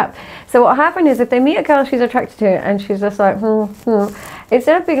of crap. So what happens is if they meet a girl she's attracted to and she's just like,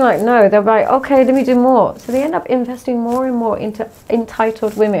 instead of being like, no, they'll be like, okay, let me do more. So they end up investing more and more into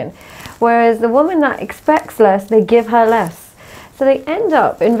entitled women. Whereas the woman that expects less, they give her less. So they end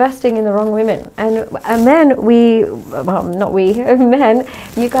up investing in the wrong women. And men, men,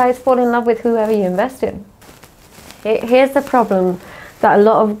 you guys fall in love with whoever you invest in. Here's the problem that a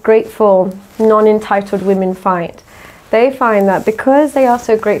lot of grateful, non-entitled women find. They find that because they are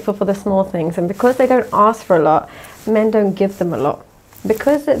so grateful for the small things and because they don't ask for a lot, men don't give them a lot.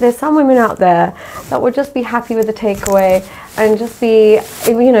 Because there's some women out there that will just be happy with the takeaway and just be,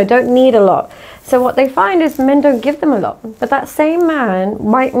 don't need a lot. So what they find is men don't give them a lot. But that same man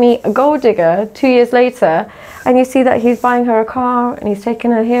might meet a gold digger 2 years later, and you see that he's buying her a car and he's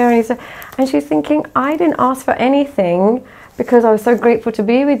taking her here, and she's thinking, I didn't ask for anything because I was so grateful to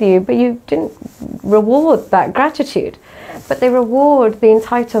be with you, but you didn't reward that gratitude. But they reward the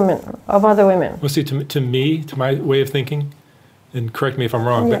entitlement of other women. Well, see, to me, to my way of thinking, and correct me if I'm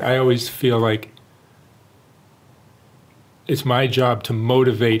wrong, but I always feel like it's my job to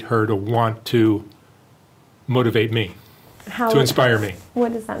motivate her to want to motivate me, to inspire me.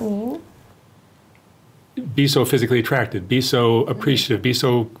 What does that mean? Be so physically attracted, be so appreciative, be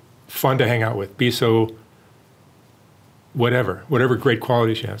so fun to hang out with, be so whatever great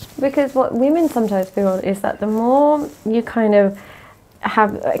quality she has. Because what women sometimes feel is that the more you kind of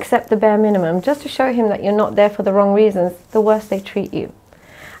accept the bare minimum, just to show him that you're not there for the wrong reasons, the worse they treat you.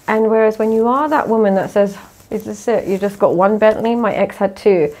 And whereas when you are that woman that says, is this it? You just got one Bentley, my ex had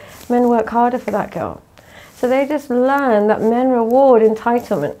two. Men work harder for that girl. So they just learn that men reward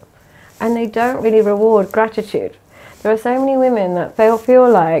entitlement and they don't really reward gratitude. There are so many women that feel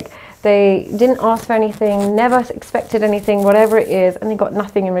like they didn't ask for anything, never expected anything, whatever it is, and they got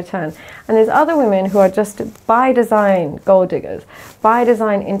nothing in return. And there's other women who are just by design gold diggers, by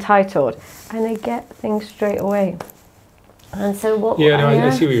design entitled, and they get things straight away. And so what? I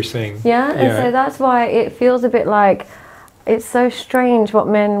see what you're saying. Yeah, and so that's why it feels a bit like it's so strange what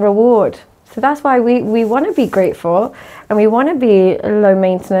men reward. So that's why we want to be grateful and we want to be low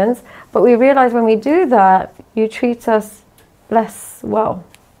maintenance, but we realize when we do that, you treat us less well.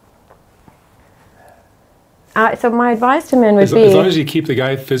 So my advice to men would be... As long as you keep the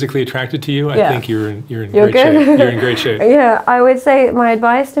guy physically attracted to you, I think you're in great good? shape. You're in great shape. Yeah, I would say my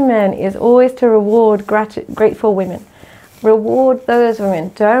advice to men is always to reward grateful women. Reward those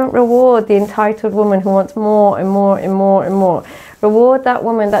women. Don't reward the entitled woman who wants more and more and more and more. Reward that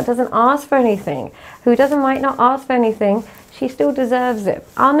woman that doesn't ask for anything, who might not ask for anything, she still deserves it.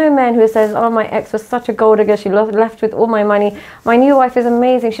 I know men who says, oh, my ex was such a gold digger, she left with all my money. My new wife is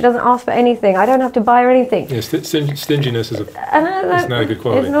amazing, she doesn't ask for anything. I don't have to buy her anything. Yeah, stinginess is not a good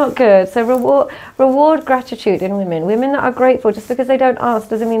quality. It's not good. So reward gratitude in women. Women that are grateful, just because they don't ask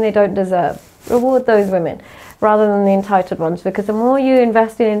doesn't mean they don't deserve. Reward those women rather than the entitled ones, because the more you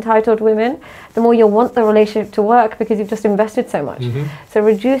invest in entitled women, the more you'll want the relationship to work because you've just invested so much. Mm-hmm. So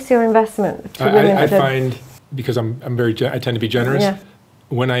reduce your investment to women. I find, because I tend to be generous,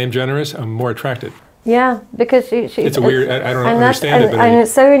 when I am generous, I'm more attracted. Yeah, because it's a weird, I don't understand it, but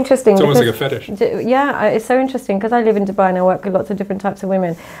it's so interesting. It's almost like a fetish. Yeah, it's so interesting because I live in Dubai and I work with lots of different types of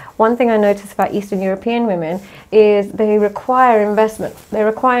women. One thing I notice about Eastern European women is they require investment. They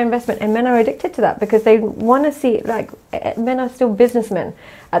require investment, and men are addicted to that because they want to see, like, men are still businessmen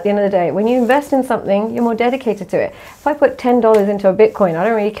at the end of the day. When you invest in something, you're more dedicated to it. If I put $10 into a Bitcoin, I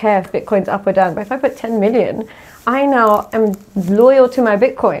don't really care if Bitcoin's up or down, but if I put 10 million, I now am loyal to my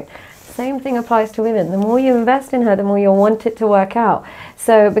Bitcoin. Same thing applies to women. The more you invest in her, the more you'll want it to work out.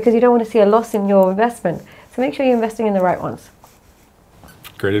 So, because you don't want to see a loss in your investment. So make sure you're investing in the right ones.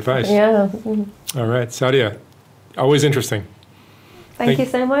 Great advice. Yeah. All right, Sadia, always interesting. Thank you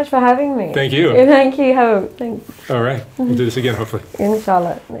so much for having me. Thank you. Thank you, Hope. Thanks. All right, we'll do this again, hopefully.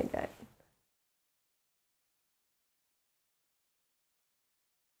 Inshallah. Okay.